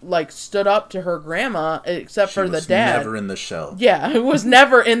who, like, stood up to her grandma, except for the dad. She was never in the shell. Yeah, it was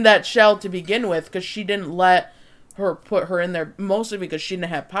never in that shell to begin with, because she didn't let her put her in there, mostly because she didn't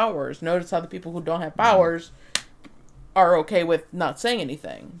have powers. Notice how the people who don't have powers are okay with not saying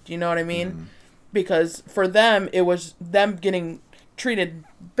anything. Do you know what I mean? Because for them, it was them getting treated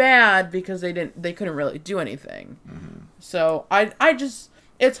bad because they couldn't really do anything. So I just,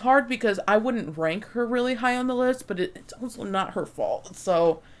 it's hard because I wouldn't rank her really high on the list, but it's also not her fault.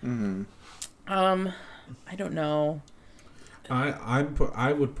 So, I don't know.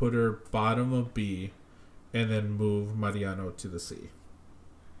 I would put her bottom of B, and then move Mariano to the C.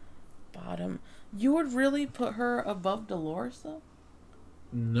 Bottom. You would really put her above Dolores, though?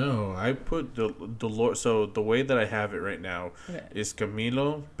 No, I put Dolores. So the way that I have it right now is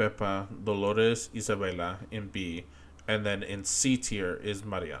Camilo, Pepa, Dolores, Isabela in B. And then in C tier is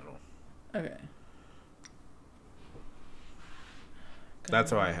Mariano. Okay.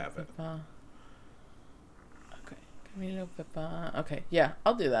 That's how I have it. Pepa. Okay. Camilo, Pepa. Okay. Yeah,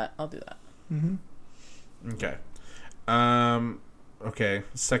 I'll do that. Okay. Okay.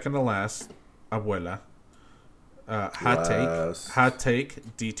 Second to last, Abuela. Hot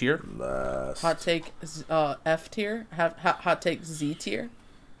take, D tier. Hot take, F tier. Hot take, Z tier.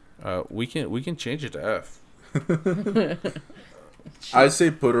 We can change it to F. I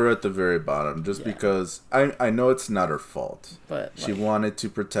say put her at the very bottom just because I know it's not her fault. But she wanted to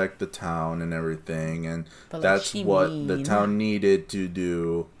protect the town and everything, and but that's what the town needed to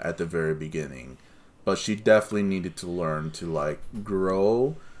do at the very beginning. But she definitely needed to learn to like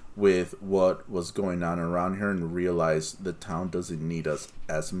grow with what was going on around her and realize the town doesn't need us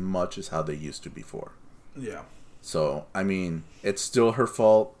as much as how they used to before. Yeah. So, I mean, it's still her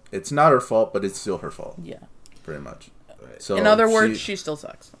fault. It's not her fault, but it's still her fault. Yeah. Pretty much. So in other words, she still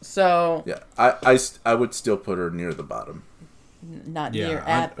sucks. So yeah, I would still put her near the bottom. Not near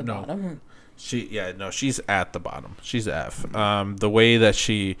at the bottom. She's at the bottom. She's F. The way that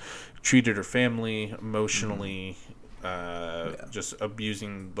she treated her family emotionally, just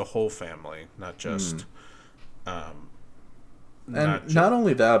abusing the whole family, not just. Not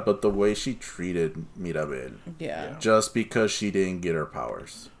only that, but the way she treated Mirabel. Yeah. Just because she didn't get her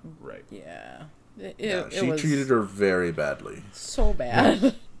powers. Right. Yeah. She treated her very badly. So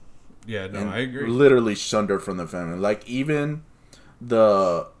bad. Yeah, no, and I agree. Literally shunned her from the family. Like even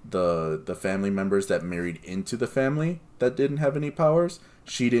the family members that married into the family that didn't have any powers,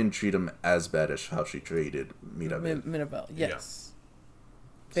 she didn't treat them as bad as how she treated Mirabel. Mirabel, yes.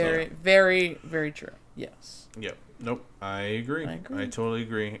 Yeah. Very, very true. Yes. Yep. Nope. I agree. I totally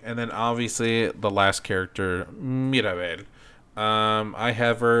agree. And then obviously the last character, Mirabel. I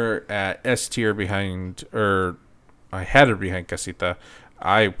have her at S tier behind, or I had her behind Casita.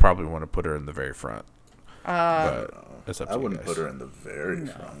 I probably want to put her in the very front. But it's up to I you wouldn't guys. put her in the very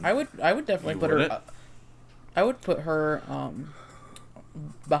front. I would definitely put her. I would put her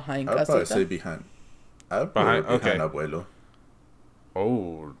behind Casita. I would probably say behind. I would put her behind Abuelo.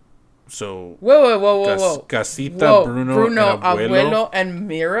 Oh, so whoa. Casita, Bruno, and Abuelo, and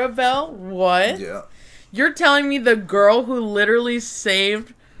Mirabel. What? Yeah. You're telling me the girl who literally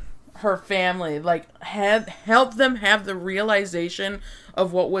saved her family, like, had helped them have the realization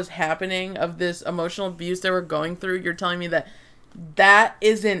of what was happening, of this emotional abuse they were going through. You're telling me that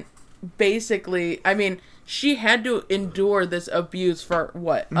isn't basically, I mean, she had to endure this abuse for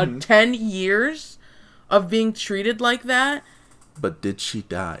what, 10 years of being treated like that? But did she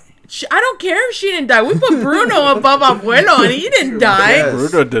die? I don't care if she didn't die. We put Bruno above Abuelo, and he didn't die. Yes,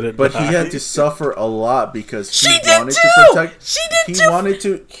 Bruno didn't but die. He had to suffer a lot because she wanted to protect. She did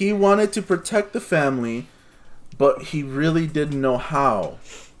too. He wanted to protect the family, but he really didn't know how.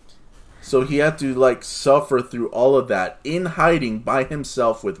 So he had to like suffer through all of that in hiding by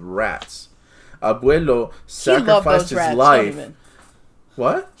himself with rats. Abuelo sacrificed his life.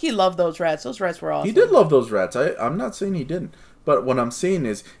 What? He loved those rats. Those rats were awesome. He did love those rats. I'm not saying he didn't. But what I'm saying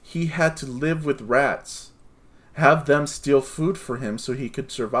is he had to live with rats, have them steal food for him so he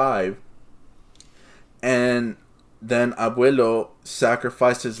could survive. And then Abuelo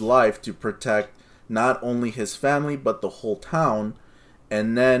sacrificed his life to protect not only his family but the whole town.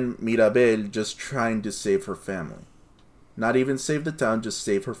 And then Mirabel just trying to save her family. Not even save the town, just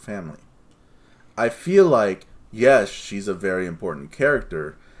save her family. I feel like, yes, she's a very important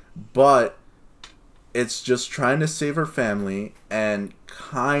character, but it's just trying to save her family and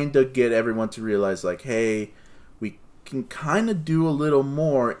kind of get everyone to realize, like, hey, we can kind of do a little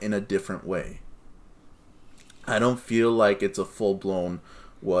more in a different way. I don't feel like it's a full-blown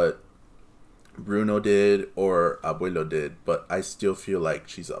what Bruno did or Abuelo did, but I still feel like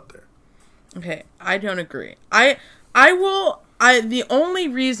she's up there. Okay, I don't agree. The only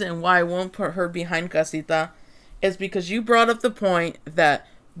reason why I won't put her behind Casita is because you brought up the point that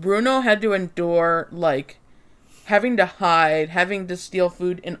Bruno had to endure, like, having to hide, having to steal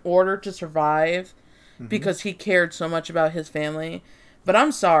food in order to survive because he cared so much about his family. But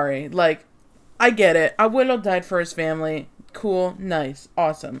I'm sorry, like, I get it. Abuelo died for his family. Cool, nice,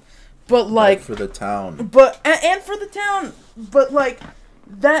 awesome. But, like... Died for the town. And for the town. But, like,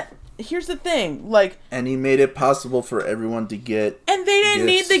 that... Here's the thing, like... And he made it possible for everyone to get And they didn't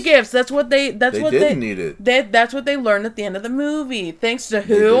need the gifts. That's what they didn't need it. That's what they learned at the end of the movie. Thanks to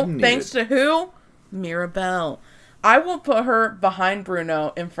who? Thanks to who? Mirabel. I will put her behind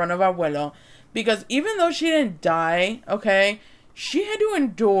Bruno in front of Abuelo because even though she didn't die, okay, she had to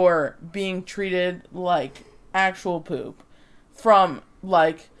endure being treated like actual poop from,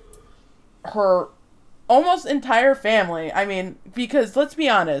 like, her almost entire family. I mean, because let's be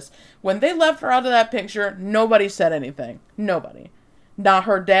honest, when they left her out of that picture, nobody said anything. Nobody. Not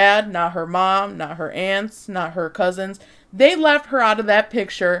her dad, not her mom, not her aunts, not her cousins. They left her out of that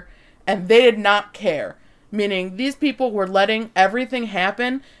picture and they did not care. Meaning these people were letting everything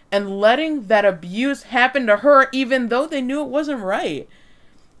happen and letting that abuse happen to her even though they knew it wasn't right.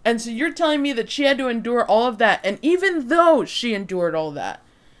 And so you're telling me that she had to endure all of that, and even though she endured all that,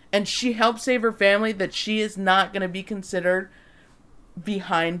 and she helped save her family, that she is not going to be considered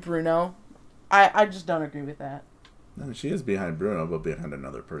behind Bruno? I just don't agree with that. No, she is behind Bruno, but behind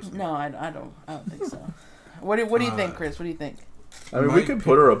another person. No, I don't think so. What do you think, Chris? What do you think? I mean, we could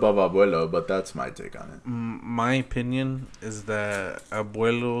put her above Abuelo, but that's my take on it. My opinion is that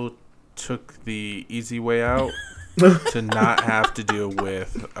Abuelo took the easy way out to not have to deal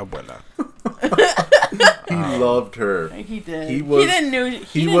with Abuela. He loved her. He did. He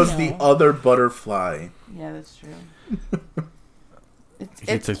was the other butterfly. Yeah, that's true.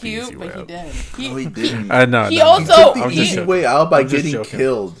 It's cute, but he did. No, he didn't. I know. He also took the easy way out by getting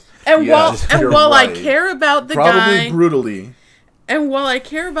killed. And while right. I care about the Probably guy, brutally. And while I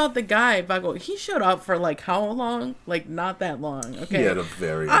care about the guy, Bago, he showed up for like how long? Like not that long. Okay. He had a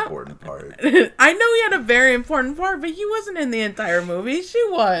very important part. I know he had a very important part, but he wasn't in the entire movie. She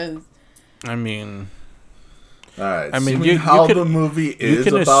was. I mean, all right. I mean, the movie is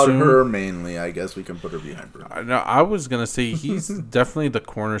about her mainly. I guess we can put her behind Bruno. No, I was gonna say he's definitely the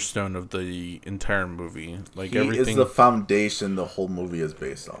cornerstone of the entire movie. Like everything is the foundation the whole movie is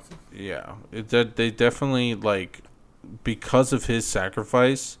based off of. Yeah, they definitely like. Because of his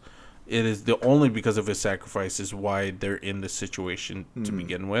sacrifice, it is the only because of his sacrifice is why they're in this situation to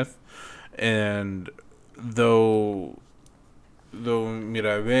begin with. And though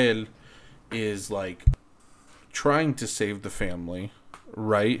Mirabel is like trying to save the family,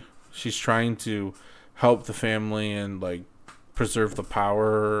 right? She's trying to help the family and like preserve the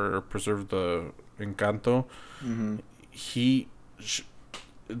power or preserve the Encanto.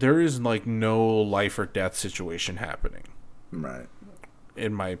 There is like no life or death situation happening, right?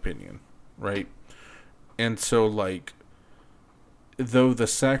 In my opinion, right? And so like, though the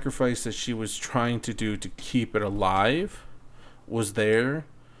sacrifice that she was trying to do to keep it alive was there,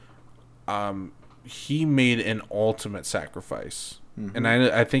 he made an ultimate sacrifice. And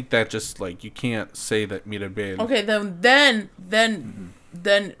I think that just like you can't say that Mirabel. Okay, then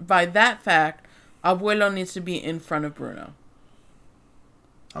by that fact, Abuelo needs to be in front of Bruno.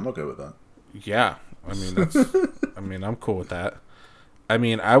 I'm okay with that. Yeah, I mean that's. I mean, I'm cool with that. I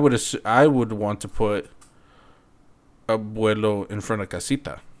mean, I would want to put Abuelo in front of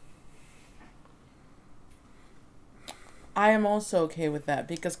Casita. I am also okay with that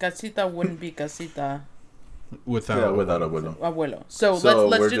because Casita wouldn't be Casita without Abuelo. Abuelo. So let's we're do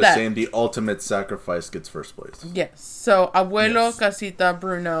that. We're just saying the ultimate sacrifice gets first place. Yes. So Abuelo, Casita,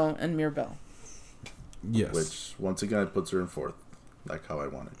 Bruno, and Mirabel. Yes. Which once again puts her in fourth. Like how I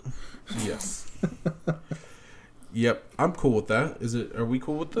wanted. Yes. Yep, I'm cool with that. Are we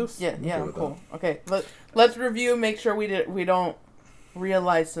cool with this? Yeah, I'm cool. That. Okay, let's review. Make sure we don't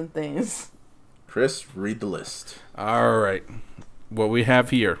realize some things. Chris, read the list. All right, what we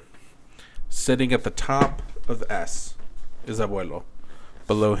have here, sitting at the top of S, is Abuelo.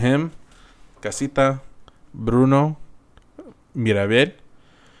 Below him, Casita, Bruno, Mirabel,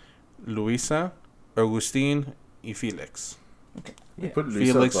 Luisa, Agustin, y Felix. Okay. We put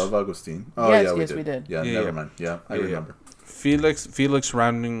Luisa Felix above Agustin. Oh, yes, we did. Yeah, never mind. Yeah, I remember. Felix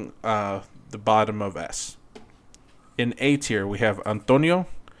rounding the bottom of S. In A tier, we have Antonio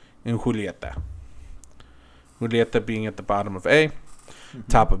and Julieta. Julieta being at the bottom of A.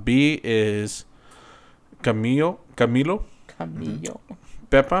 Top of B is Camilo,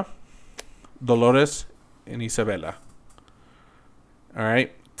 Pepa, Dolores, and Isabela. All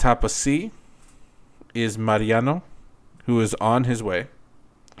right. Top of C is Mariano, who is on his way.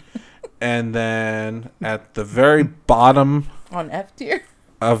 And then at the very bottom on F tier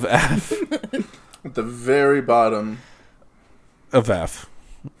of F, at the very bottom of F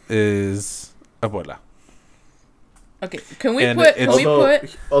is Abuela. Okay, can we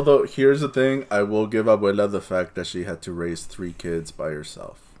put? Although here's the thing, I will give Abuela the fact that she had to raise 3 kids by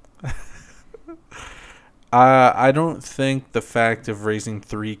herself. I don't think the fact of raising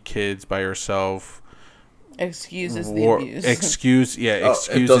 3 kids by herself excuses the abuse. Excuses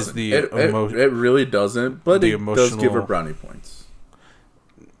the emotion. It really doesn't, but it does give her brownie points.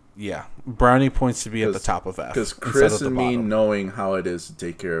 Yeah, brownie points to be at the top of F. Because Chris and me knowing how it is to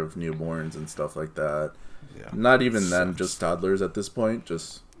take care of newborns and stuff like that. Yeah, not even then, just toddlers at this point.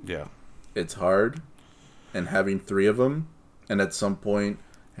 Just it's hard, and having 3 of them, and at some point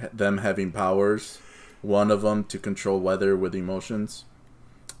them having powers, one of them to control weather with emotions.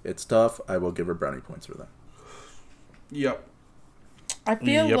 It's tough. I will give her brownie points for that. Yep. I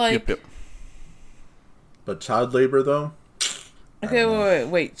feel Yep. But child labor, though. Okay,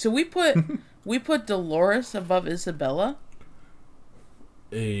 wait. So we put Dolores above Isabella.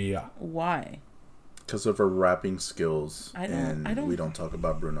 Yeah. Why? Because of her rapping skills. I don't- We don't talk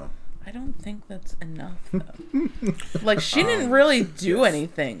about Bruno. I don't think that's enough, though. Like, she didn't really do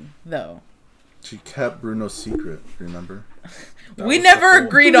anything, though. She kept Bruno's secret, remember? We never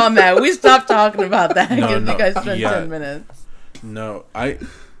agreed on that. We stopped talking about that No, because no, you guys spent yeah. 10 minutes. No,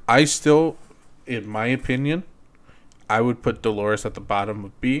 I still, in my opinion, I would put Dolores at the bottom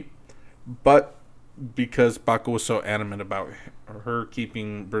of B, but because Baco was so adamant about her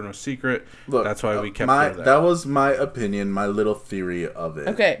keeping Bruno's secret, Look, that's why we kept her there. That was my opinion, my little theory of it.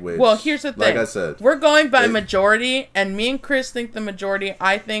 Okay, which, well, here's the thing. Like I said, we're going by majority, and me and Chris think the majority.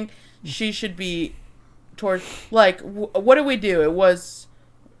 I think she should be towards, like, what did we do? It was,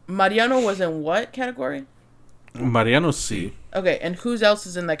 Mariano was in what category? Mariano C. Okay, and who else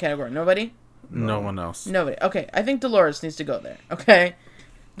is in that category? Nobody? No one else. Nobody. Okay, I think Dolores needs to go there. Okay?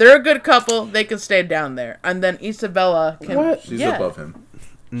 They're a good couple. They can stay down there. And then Isabella can... What? she's Yeah. above him.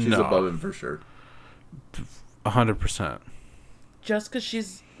 She's No. above him for sure. 100%. Just because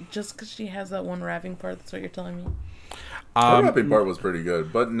she has that one rapping part, that's what you're telling me? Her rapping part was pretty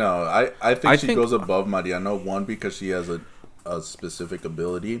good, but no, I think she think- goes above Mariano. One, because she has a specific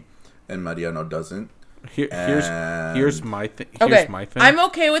ability, and Mariano doesn't. Here's my thing. Okay, My thing. I'm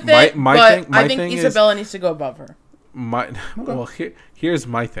okay with My- it, my but thing- my I think thing is- Isabella needs to go above her. Well, here's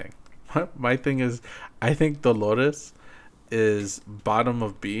my thing. My thing is, I think Dolores is bottom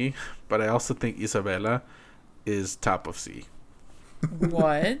of B, but I also think Isabella is top of C.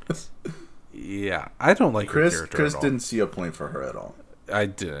 What? Yeah, I don't like her character Chris at all. didn't see a point for her at all. I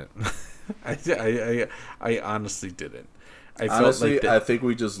didn't. I honestly didn't. I Honestly, felt like I think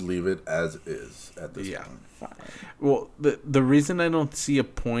we just leave it as is at this point. Fine. well, the reason I don't see a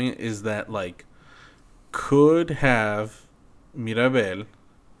point is that, like, could have Mirabel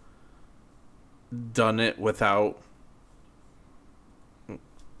done it without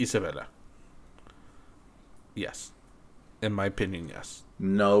Isabella? Yes. In my opinion, yes.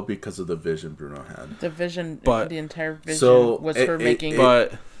 No, because of the vision Bruno had. The vision, But- the entire vision So, was it- her it- making...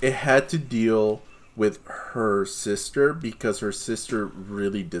 But It had to deal with her sister because her sister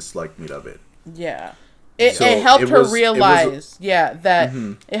really disliked Mirabel. Yeah. It So helped it her was- it was- realize, that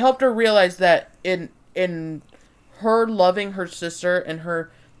it helped her realize that in her loving her sister and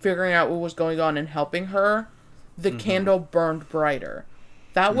her figuring out what was going on and helping her, the candle burned brighter.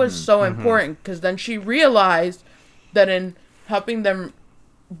 That was so important because then she realized that in helping them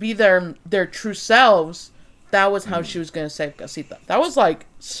be their true selves, that was how she was going to save Casita. That was like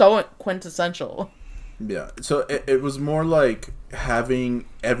so quintessential. Yeah, so it was more like having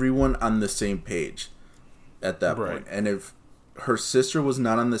everyone on the same page at that Right. point. And if her sister was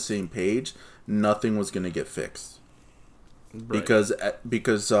not on the same page, nothing was going to get fixed. Right. Because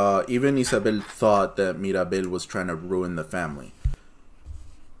even Isabel thought that Mirabel was trying to ruin the family.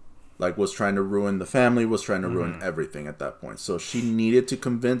 Like, was trying to ruin the family, was trying to ruin everything at that point. So she needed to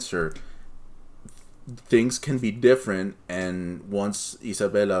convince her things can be different. And once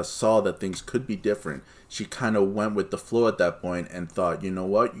Isabella saw that things could be different, she kind of went with the flow at that point and thought, you know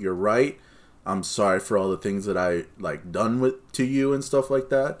what, you're right. I'm sorry for all the things that I, like, done to you and stuff like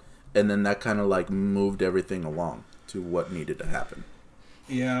that. And then that kind of, like, moved everything along to what needed to happen.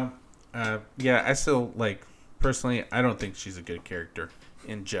 yeah, I still, like, personally, I don't think she's a good character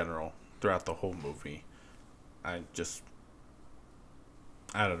in general throughout the whole movie. I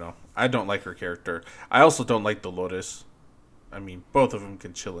don't know. I don't like her character. I also don't like Dolores. I mean, both of them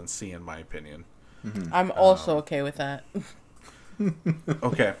can chill and see, in my opinion. I'm also okay with that.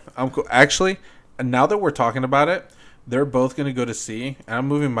 Okay, I'm cool. Actually, now that we're talking about it, they're both gonna go to C, and I'm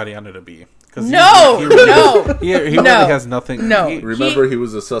moving Mariano to B. No! He really No. has nothing. No. Remember, he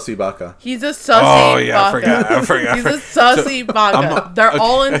was a sussy baka. He's a sussy Oh, yeah, I baka. forgot. He's a sussy baka. They're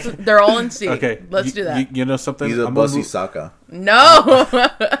all in C. Okay, Let's do that. You know something? He's a I'm bussy saka. No.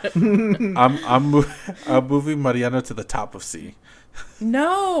 I'm moving Mariano to the top of C.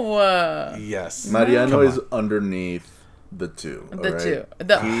 No. Yes. Mariano Come is on. underneath the two. The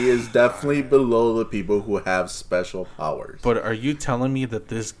alright? two. He is definitely below the people who have special powers. But are you telling me that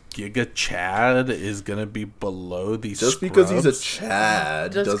this Giga Chad is gonna be below these? Just because he's a scrubs?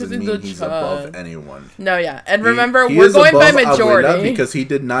 Chad Just 'cause doesn't he's a mean he's above Chad. anyone. No, yeah. And remember, He we're is going by above Abuela majority. because he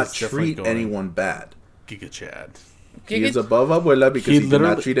did not He's definitely treat going. anyone bad. Giga Chad. He is above Abuela because He he, did not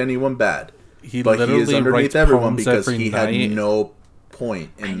literally- treat anyone bad. He But he literally is underneath writes everyone poems because every he night had no point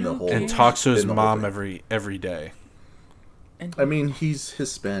in the don't whole. care. and talks to his in the whole mom thing. every day. I mean, he's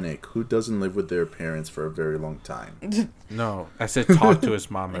Hispanic. Who doesn't live with their parents for a very long time? No, I said talk to his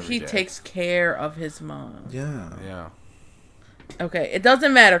mom every He day. takes care of his mom. Yeah. Yeah. Okay, it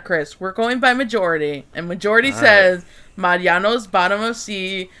doesn't matter, Chris. We're going by majority, and majority says Mariano's bottom of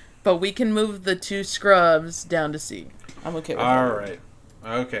C, but we can move the 2 scrubs down to C. I'm okay with that. All right.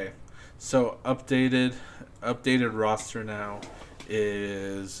 Okay. So updated roster now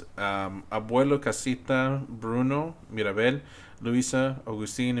is Abuelo, Casita, Bruno, Mirabel, Luisa,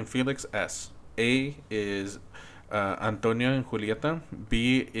 Agustin, and Felix S. A is Antonia and Julieta.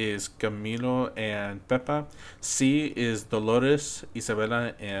 B is Camilo and Pepa. C is Dolores,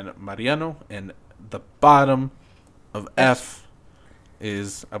 Isabela, and Mariano. And the bottom of F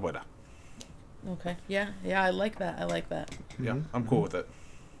is Abuela. Okay, yeah, I like that. Yeah, I'm cool with it.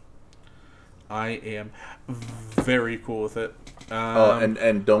 I am very cool with it.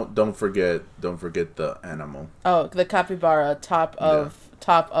 And don't forget the animal. Oh, the capybara, top of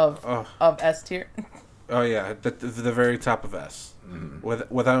S tier. Oh yeah, the very top of S.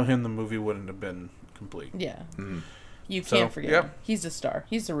 Mm-hmm. Without him, the movie wouldn't have been complete. Yeah, you So, can't forget yeah. him. He's a star.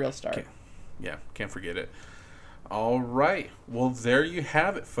 He's a real star. Can't forget it. All right, well there you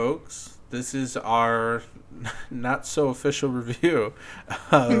have it, folks. This is our not so official review.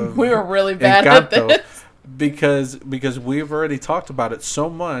 We were really bad at this because we've already talked about it so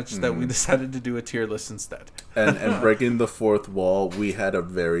much that we decided to do a tier list instead. And breaking the fourth wall, we had a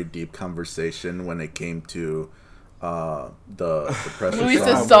very deep conversation when it came to the pressure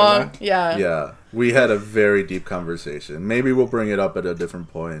Luisa's song. Yeah, we had a very deep conversation. Maybe we'll bring it up at a different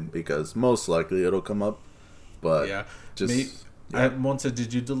point because most likely it'll come up. But Monza,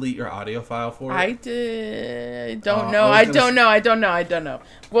 did you delete your audio file for it? I did. Don't know. I don't know.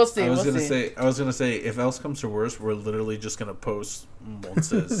 We'll see. I was gonna say, if else comes to worse, we're literally just gonna post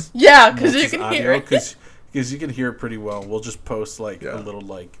Monza's. Because you can hear it. Because you can hear it pretty well. We'll just post a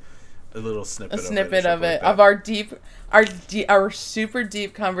little snippet of it of our super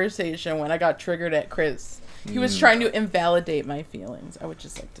deep conversation when I got triggered at Chris. He was trying to invalidate my feelings. I would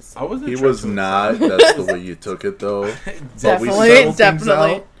just like to say. He was not. That's the way you took it, though.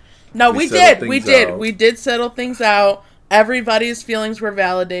 Definitely. No, we did settle things out. Everybody's feelings were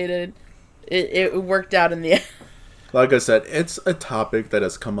validated. It worked out in the end. Like I said, it's a topic that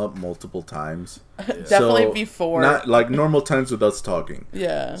has come up multiple times. Definitely before. Not like normal times with us talking.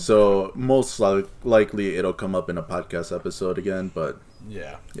 Yeah. So most likely it'll come up in a podcast episode again, but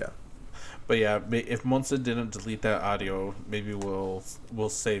yeah. But yeah, if Monza didn't delete that audio, maybe we'll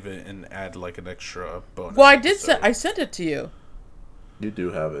save it and add like an extra bonus. Well, I did. I sent it to you. You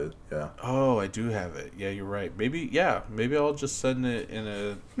do have it, yeah. Oh, I do have it. Yeah, you're right. Maybe I'll just send it in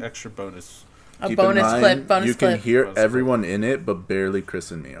an extra bonus. Keep bonus clip. You can hear everyone in it, but barely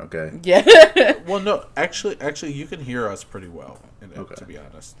Chris and me. Okay. Yeah. Well, no, actually, you can hear us pretty well in it. To be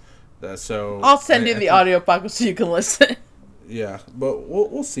honest, so I'll send you the audio file so you can listen. Yeah, but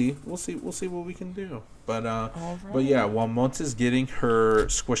we'll see. We'll see what we can do. But but yeah, while Monts is getting her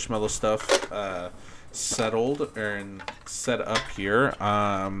Squishmallow stuff settled and set up here,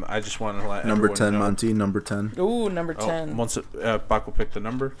 I just want to let number 10 know. Monty, number 10. Ooh, number 10. Monts, Paco picked the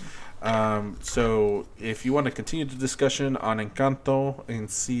number. So if you want to continue the discussion on Encanto and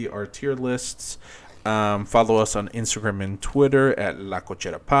see our tier lists, follow us on Instagram and Twitter at La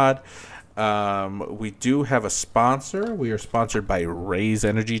Cochera Pod. We do have a sponsor. We are sponsored by Ray's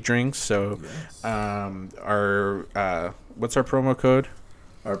Energy Drinks. So, our what's our promo code?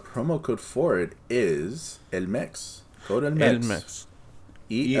 Our promo code for it is ELMEX. Code ELMEX.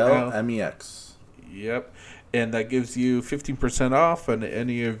 ELMEX. Yep. And that gives you 15% off on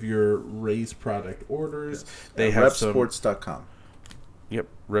any of your Ray's product orders. Yes. They have repsports.com. Yep,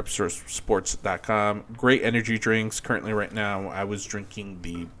 repsports.com. Great energy drinks. Currently, right now, I was drinking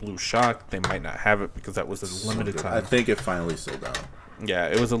the Blue Shock. They might not have it because that was a limited time. I think it finally sold out. Yeah,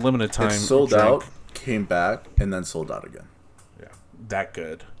 it was a limited time. It sold out, came back, and then sold out again. Yeah, that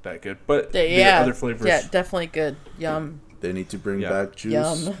good. But the other flavors. Yeah, definitely good. Yum. They need to bring back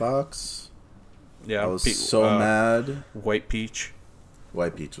Juice Box. Yeah, I was so mad. White Peach.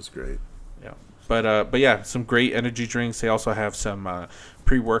 White Peach was great. Yeah. But yeah, some great energy drinks. They also have some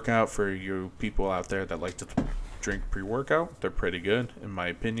pre-workout for you people out there that like to drink pre-workout. They're pretty good, in my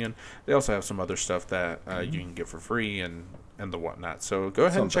opinion. They also have some other stuff that you can get for free and the whatnot. So go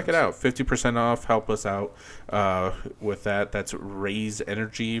ahead and check it out. 50% off. Help us out with that. That's Raise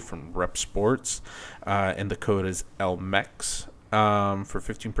Energy from Rep Sports. And the code is LMEX for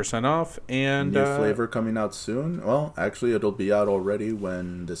 15% off. And new flavor coming out soon. Well, actually, it'll be out already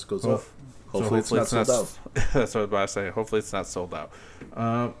when this goes up. Hopefully it's not sold out. That's what I was about to say. Hopefully it's not sold out.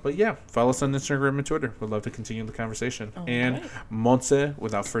 But yeah, follow us on Instagram and Twitter. We'd love to continue the conversation. And Montse,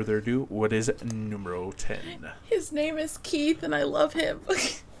 without further ado, what is numero 10? His name is Keith, and I love him.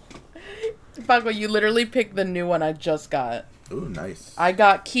 Paco, you literally picked the new one I just got. Ooh, nice. I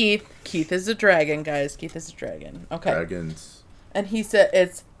got Keith. Keith is a dragon, guys. Keith is a dragon. Okay. Dragons. And he said,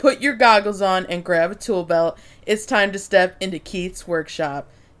 it's put your goggles on and grab a tool belt. It's time to step into Keith's workshop.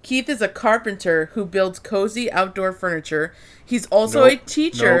 Keith is a carpenter who builds cozy outdoor furniture. He's also a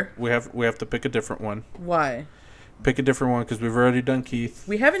teacher. No, we have to pick a different one. Why? Pick a different one because we've already done Keith.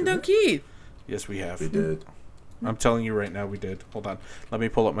 We haven't done Keith. Yes, we have. We did. I'm telling you right now, we did. Hold on. Let me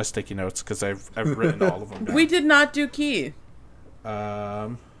pull up my sticky notes because I've written all of them down. We did not do Keith.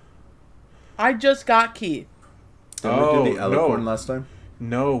 I just got Keith. Did we do the Alicorn last time?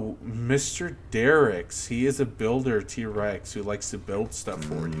 No, Mr. Derricks. He is a builder T-Rex who likes to build stuff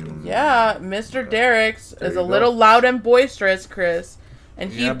for you. Yeah, Mr. Derricks is a little loud and boisterous, Chris.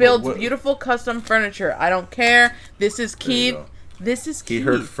 And he builds beautiful custom furniture. I don't care. This is Keith. This is Keith. He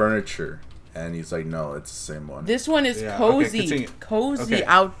heard furniture, and he's like, no, it's the same one. This one is cozy. Cozy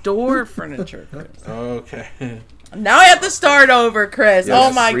outdoor furniture, Chris. Okay. Now I have to start over, Chris.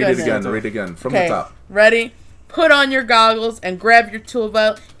 Yes, oh, my goodness. Read it again. From the top. Ready? Put on your goggles and grab your tool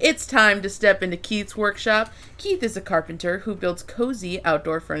belt. It's time to step into Keith's workshop. Keith is a carpenter who builds cozy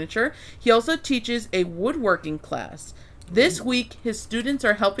outdoor furniture. He also teaches a woodworking class. This week, his students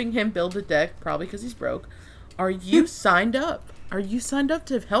are helping him build a deck, probably because he's broke. Are you signed up? Are you signed up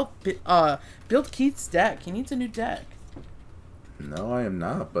to help build Keith's deck? He needs a new deck. No, I am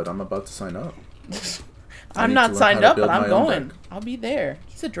not, but I'm about to sign up. I'm not signed up, but I'm going. I'll be there.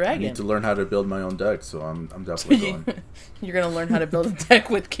 He's a dragon. I need to learn how to build my own deck, so I'm definitely going. You're going to learn how to build a deck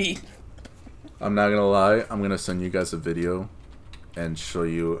with Keith. I'm not going to lie. I'm going to send you guys a video and show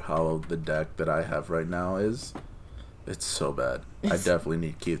you how the deck that I have right now is. It's so bad. I definitely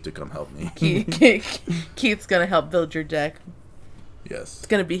need Keith to come help me. Keith's going to help build your deck. Yes. It's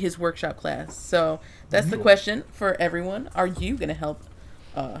going to be his workshop class. So that's the question for everyone. Are you going to help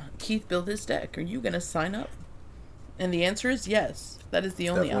Keith build his deck? Are you going to sign up? And the answer is yes. That is the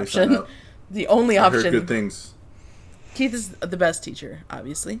only Definitely option. The only option. I heard good things. Keith is the best teacher,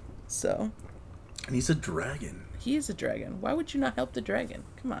 obviously. So. And he's a dragon. He is a dragon. Why would you not help the dragon?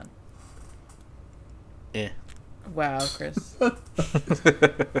 Come on. Wow, Chris.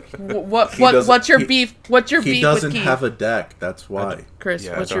 What's your beef? What's your beef with Keith? He doesn't have a deck. That's why. Chris,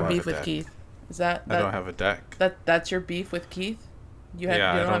 what's your beef with Keith? Is that I don't have a deck. That's your beef with Keith? You don't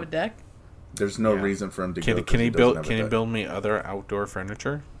have a deck? There's no reason for him to go. Can he build me other outdoor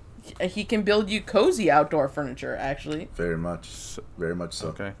furniture? He can build you cozy outdoor furniture, actually. Very much so.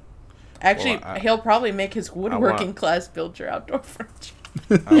 Okay. Actually, he'll probably make his woodworking class build your outdoor furniture.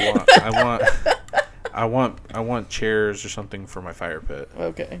 I want chairs or something for my fire pit.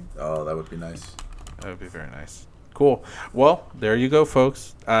 Okay. Oh, that would be nice. That would be very nice. Cool. Well, there you go,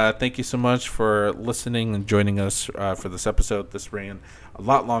 folks. Thank you so much for listening and joining us for this episode. This ran a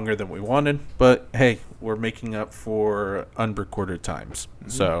lot longer than we wanted, but hey, we're making up for unrecorded times. Mm-hmm.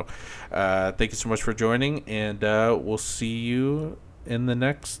 So thank you so much for joining, and we'll see you in the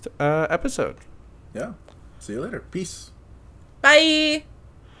next episode. Yeah. See you later. Peace. Bye.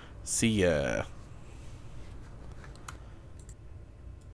 See ya.